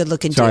 that's a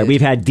good-looking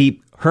dude.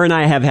 Her and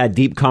I have had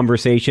deep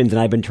conversations, and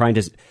I've been trying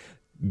to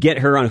get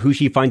her on who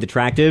she finds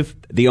attractive.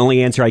 The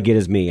only answer I get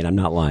is me, and I'm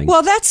not lying.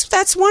 Well,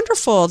 that's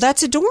wonderful.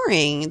 That's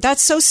adoring.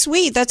 That's so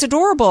sweet. That's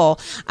adorable.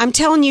 I'm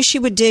telling you, she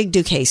would dig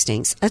Duke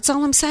Hastings. That's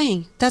all I'm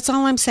saying.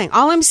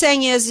 All I'm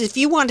saying is, if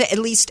you want to at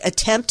least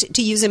attempt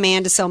to use a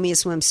man to sell me a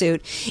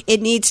swimsuit,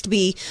 it needs to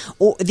be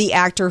the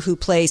actor who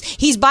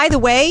plays. By the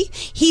way,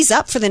 he's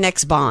up for the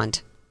next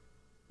Bond.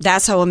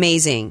 That's how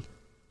amazing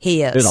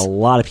he is. There's a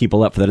lot of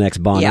people up for the next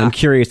Bond. Yeah. I'm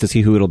curious to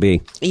see who it'll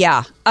be.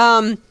 Yeah.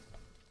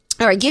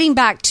 All right, getting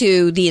back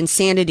to the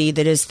insanity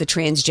that is the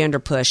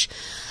transgender push.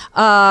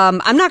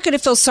 I'm not going to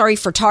feel sorry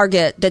for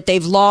Target that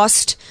they've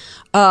lost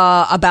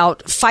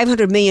about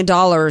 $500 million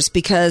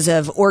because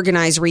of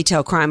organized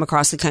retail crime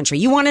across the country.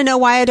 You want to know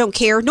why I don't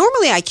care?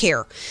 Normally I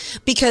care,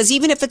 because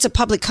even if it's a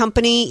public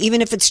company,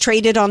 even if it's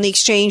traded on the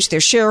exchange,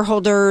 there's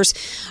shareholders,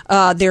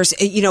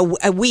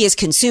 we as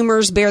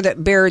consumers bear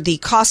the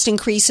cost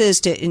increases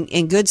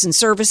in goods and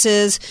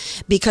services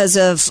because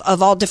of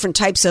all different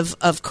types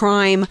of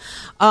crime.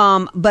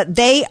 But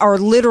they are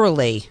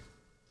literally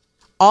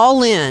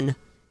all in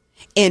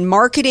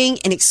marketing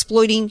and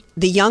exploiting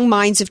the young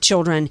minds of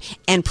children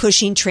and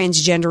pushing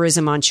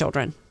transgenderism on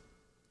children.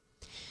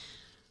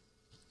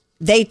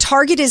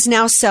 Target is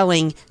now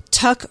selling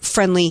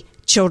tuck-friendly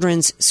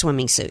children's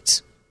swimming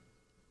suits.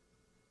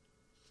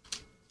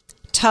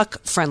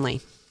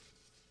 Tuck-friendly.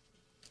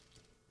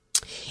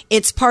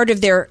 It's part of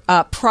their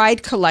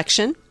Pride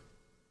collection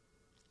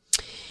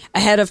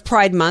ahead of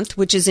Pride Month,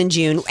 which is in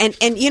June.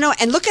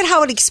 And look at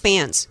how it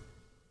expands.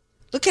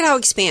 Look at how it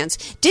expands.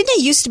 Didn't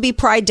it used to be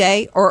Pride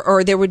Day,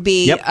 or there would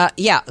be,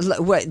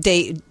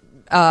 the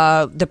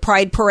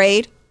Pride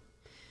Parade?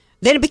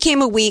 Then it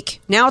became a week.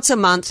 Now it's a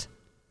month.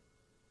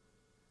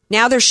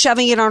 Now they're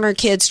shoving it on our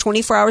kids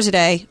 24 hours a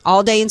day,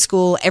 all day in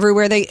school,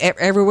 everywhere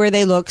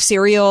they look,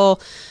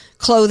 cereal,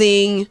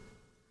 clothing,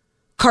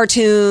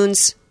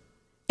 cartoons,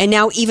 and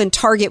now even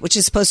Target, which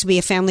is supposed to be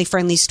a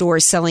family-friendly store,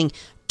 is selling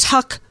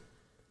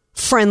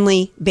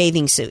tuck-friendly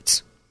bathing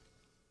suits.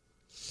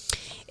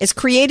 It's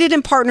created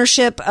in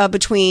partnership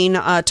between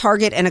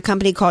Target and a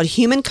company called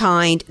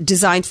Humankind,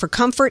 designed for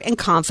comfort and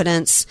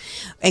confidence,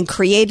 and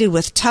created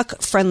with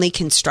tuck-friendly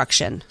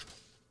construction.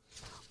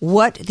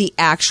 What the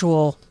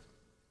actual...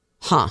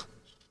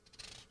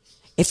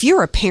 If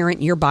you're a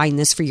parent, you're buying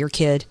this for your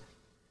kid.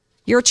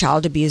 You're a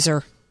child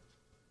abuser.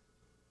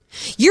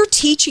 You're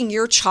teaching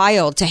your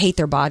child to hate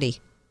their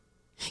body.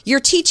 You're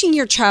teaching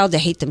your child to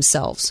hate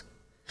themselves.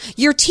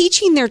 You're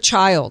teaching their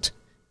child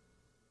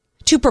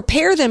to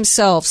prepare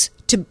themselves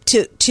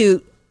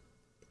to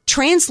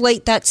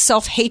translate that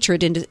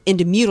self-hatred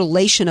into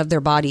mutilation of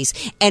their bodies.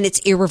 And it's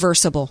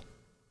irreversible.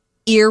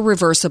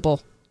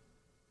 Irreversible.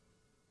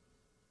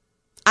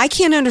 I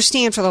can't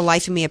understand for the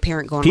life of me a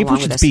parent going People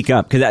along with this.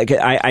 People should speak up, because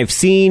I've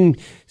seen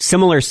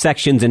similar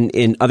sections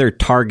in other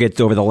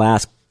Targets over the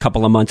last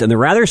couple of months, and they're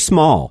rather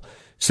small.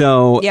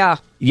 So,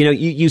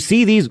 you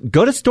see these,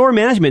 go to store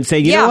management and say,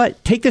 you know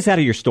what, take this out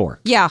of your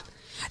store. Yeah.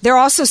 They're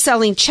also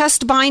selling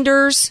chest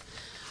binders.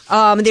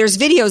 There's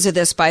videos of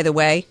this, by the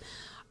way.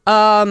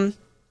 And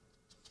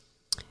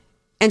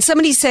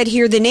somebody said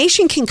here, the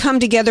nation can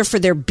come together for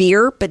their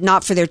beer, but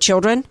not for their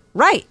children.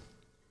 Right.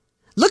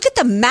 Look at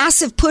the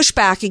massive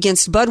pushback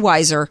against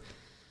Budweiser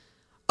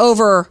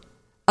over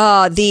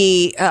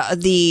the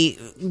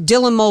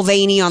Dylan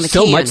Mulvaney on the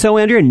can. So much so,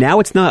 Andrea, now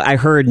it's not, I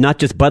heard, not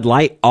just Bud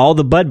Light, all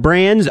the Bud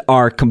brands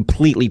are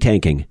completely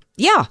tanking.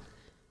 Yeah.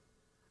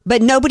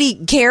 But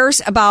nobody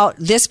cares about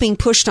this being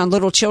pushed on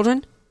little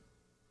children?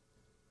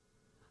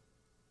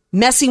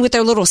 Messing with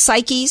their little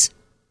psyches?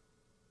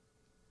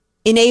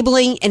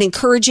 Enabling and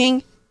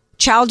encouraging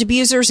child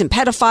abusers and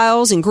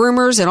pedophiles and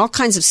groomers and all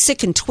kinds of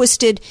sick and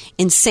twisted,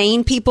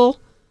 insane people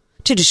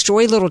to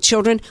destroy little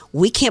children.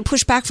 We can't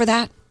push back for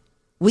that.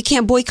 We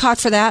can't boycott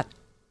for that.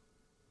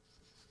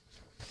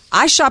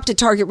 I shopped at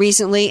Target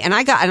recently, and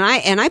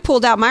I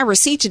pulled out my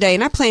receipt today,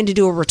 and I plan to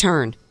do a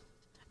return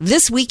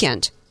this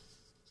weekend.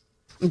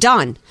 I'm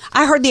done.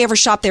 I hardly ever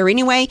shop there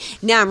anyway.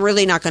 Now I'm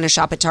really not going to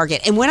shop at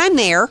Target. And when I'm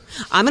there,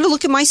 I'm going to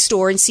look at my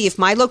store and see if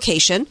my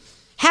location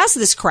has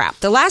this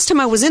crap. The last time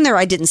I was in there,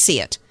 I didn't see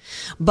it.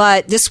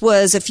 But this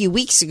was a few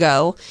weeks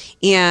ago,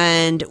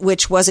 and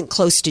which wasn't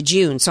close to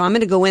June. So I'm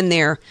going to go in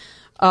there.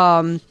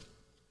 And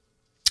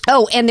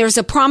there's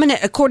a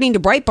prominent, according to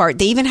Breitbart,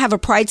 they even have a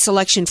Pride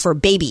selection for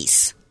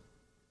babies.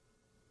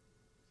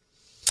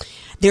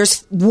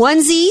 There's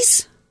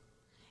onesies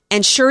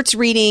and shirts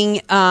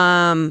reading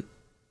Bien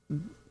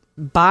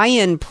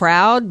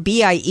Proud,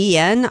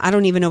 B-I-E-N. I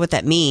don't even know what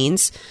that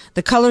means.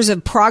 The colors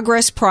of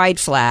Progress Pride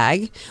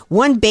flag.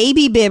 One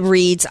baby bib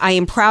reads, I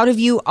am proud of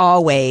you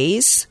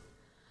always.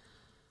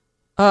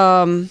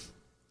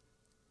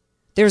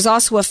 There's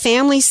also a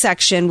family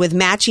section with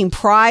matching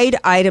Pride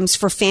items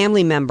for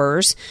family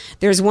members.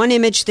 There's one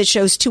image that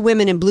shows two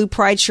women in blue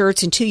Pride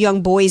shirts and two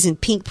young boys in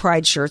pink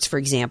Pride shirts, for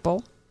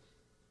example.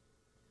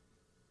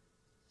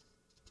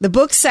 The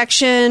book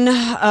section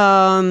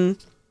on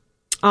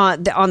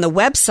the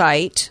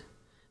website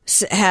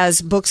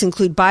has books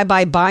include Bye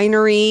Bye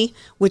Binary,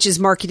 which is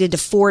marketed to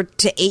 4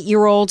 to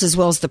 8-year-olds, as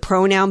well as the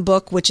Pronoun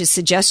book, which is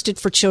suggested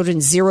for children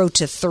 0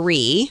 to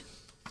 3.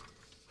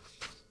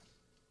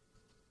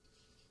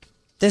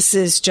 This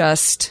is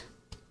just...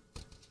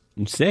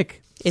 I'm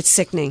sick. It's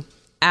sickening.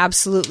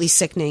 Absolutely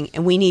sickening.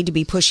 And we need to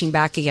be pushing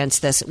back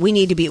against this. We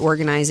need to be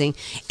organizing.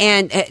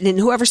 And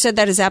whoever said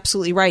that is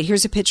absolutely right.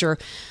 Here's a picture.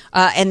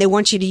 And they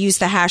want you to use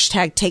the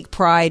hashtag Take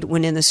Pride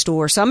when in the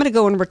store. So I'm going to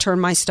go and return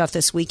my stuff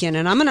this weekend.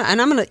 And I'm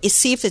going to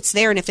see if it's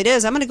there. And if it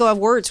is, I'm going to go have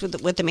words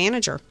with the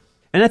manager.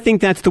 And I think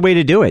that's the way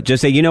to do it.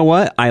 Just say, you know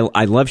what?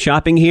 I love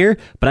shopping here,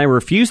 but I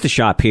refuse to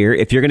shop here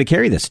if you're going to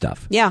carry this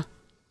stuff. Yeah.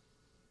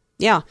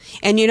 Yeah.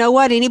 And you know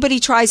what?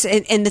 Anybody tries,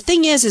 and the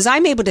thing is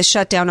I'm able to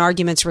shut down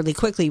arguments really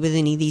quickly with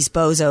any of these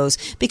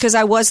bozos because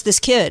I was this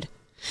kid.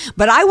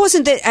 But I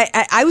wasn't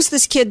I was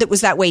this kid that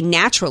was that way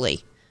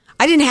naturally.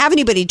 I didn't have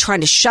anybody trying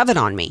to shove it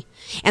on me.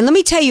 And let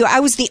me tell you, I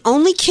was the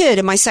only kid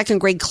in my second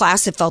grade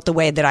class that felt the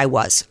way that I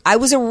was. I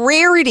was a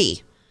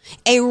rarity.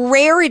 A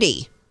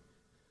rarity.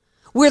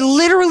 We're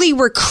literally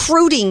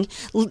recruiting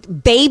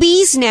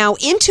babies now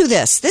into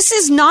this. This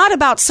is not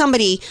about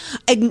somebody,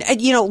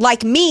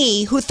 like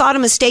me who thought a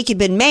mistake had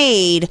been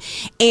made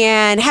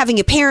and having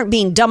a parent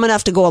being dumb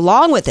enough to go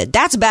along with it.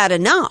 That's bad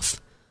enough.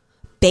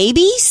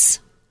 Babies?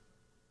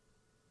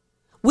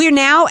 We're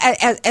now,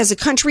 as a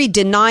country,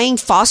 denying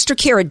foster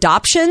care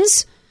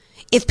adoptions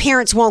if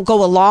parents won't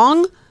go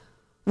along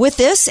with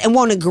this and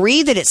won't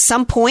agree that at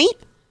some point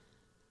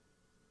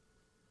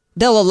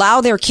they'll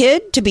allow their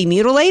kid to be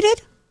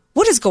mutilated.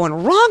 What is going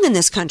wrong in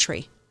this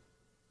country?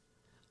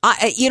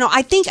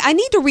 I think I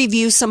need to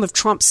review some of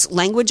Trump's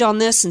language on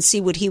this and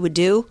see what he would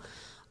do.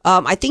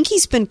 I think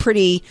he's been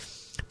pretty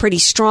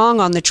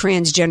strong on the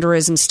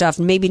transgenderism stuff,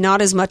 maybe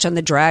not as much on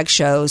the drag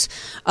shows.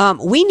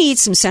 We need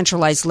some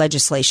centralized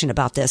legislation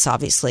about this,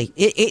 obviously.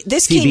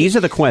 These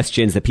are the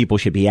questions that people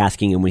should be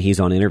asking him when he's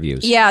on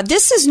interviews. Yeah,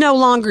 this is no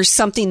longer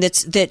something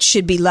that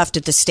should be left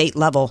at the state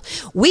level.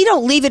 We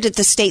don't leave it at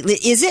the state.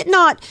 Is it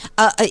not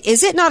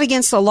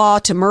against the law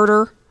to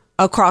murder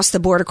across the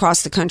board,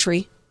 across the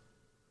country?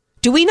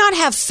 Do we not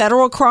have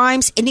federal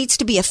crimes? It needs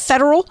to be a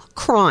federal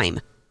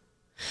crime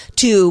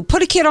to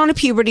put a kid on a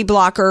puberty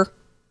blocker,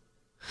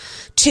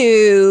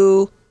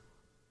 to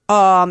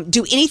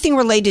do anything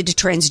related to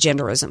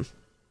transgenderism.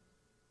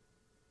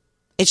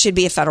 It should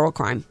be a federal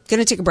crime.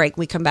 Going to take a break.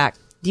 When we come back.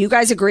 Do you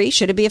guys agree?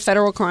 Should it be a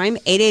federal crime?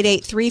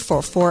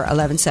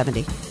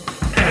 888-344-1170.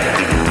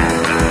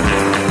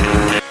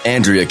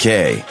 Andrea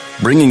Kaye,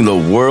 bringing the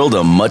world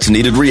a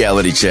much-needed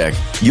reality check.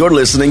 You're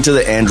listening to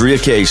The Andrea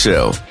Kaye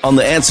Show on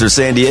The Answer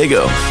San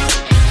Diego.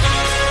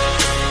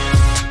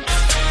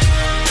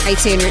 Hey,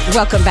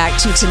 welcome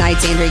back to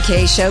tonight's Andrea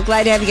Kaye Show.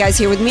 Glad to have you guys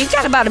here with me.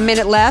 Got about a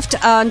minute left.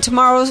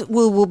 Tomorrow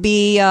we will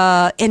be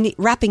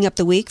wrapping up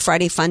the week,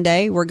 Friday Fun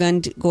Day. We're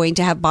going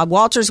to have Bob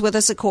Walters with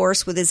us, of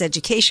course, with his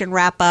education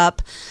wrap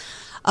up.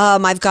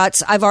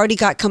 I've already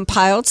got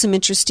compiled some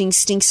interesting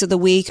stinks of the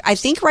week. I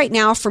think right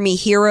now for me,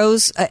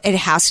 heroes, it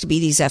has to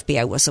be these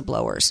FBI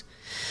whistleblowers.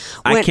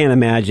 I can't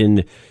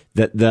imagine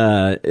that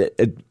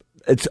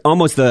it's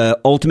almost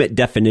the ultimate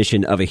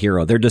definition of a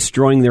hero. They're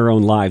destroying their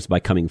own lives by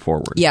coming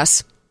forward.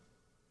 Yes.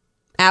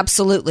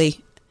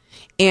 Absolutely.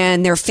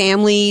 And their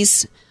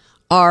families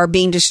are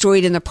being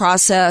destroyed in the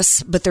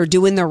process, but they're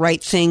doing the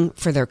right thing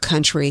for their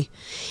country.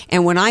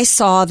 And when I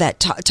saw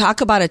that,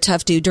 talk about a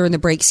tough dude, during the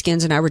break,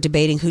 Skins and I were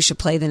debating who should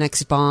play the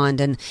next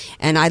Bond, and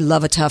I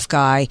love a tough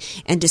guy.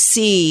 And to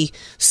see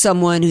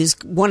someone who's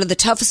one of the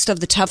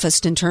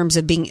toughest in terms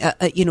of being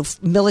a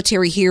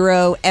military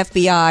hero,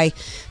 FBI,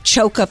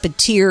 choke up in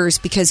tears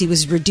because he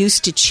was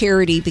reduced to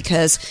charity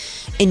because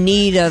in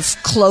need of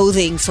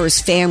clothing for his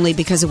family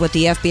because of what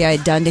the FBI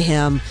had done to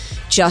him,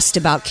 just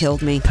about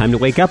killed me. Time to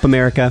wake up,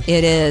 America.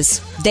 It is.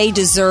 They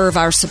deserve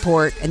our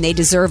support, and they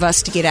deserve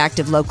us to get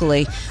active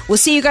locally. We'll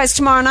see you guys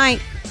tomorrow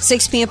night,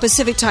 6 p.m.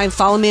 Pacific time.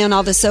 Follow me on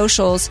all the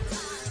socials.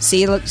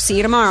 See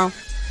you tomorrow.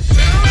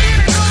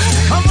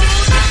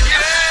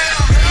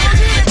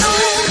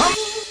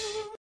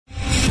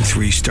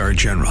 Three-star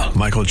General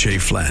Michael J.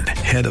 Flynn,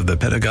 head of the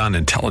Pentagon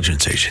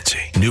Intelligence Agency,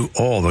 knew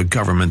all the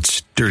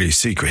government's dirty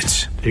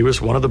secrets. He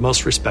was one of the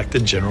most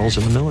respected generals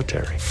in the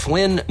military.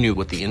 Flynn knew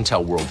what the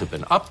intel world had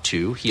been up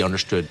to. He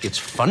understood its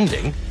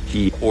funding.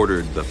 He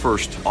ordered the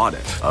first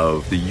audit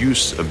of the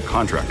use of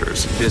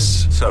contractors.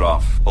 This set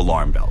off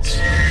alarm bells.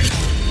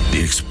 The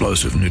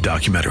explosive new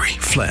documentary,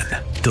 Flynn,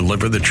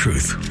 Deliver the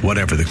Truth,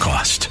 Whatever the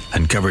Cost,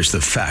 uncovers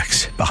the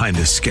facts behind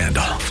this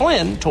scandal.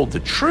 Flynn told the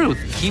truth.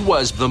 He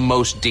was the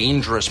most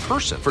dangerous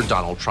person for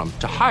Donald Trump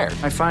to hire.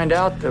 I find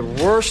out the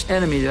worst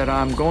enemy that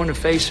I'm going to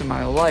face in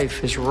my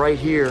life is right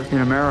here in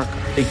America.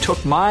 They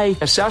took my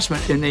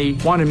assessment and they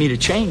wanted me to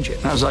change it.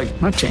 And I was like,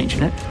 I'm not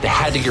changing it. They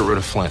had to get rid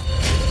of Flynn.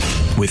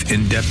 With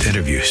in-depth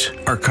interviews,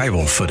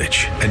 archival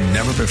footage, and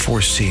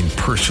never-before-seen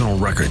personal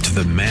records of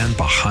the man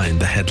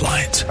behind the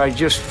headlines. I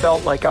just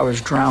felt like I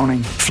was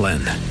drowning. Flynn,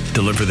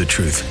 Deliver the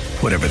Truth,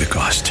 Whatever the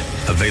Cost.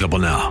 Available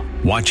now.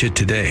 Watch it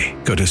today.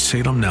 Go to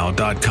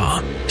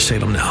salemnow.com.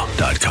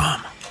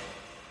 salemnow.com.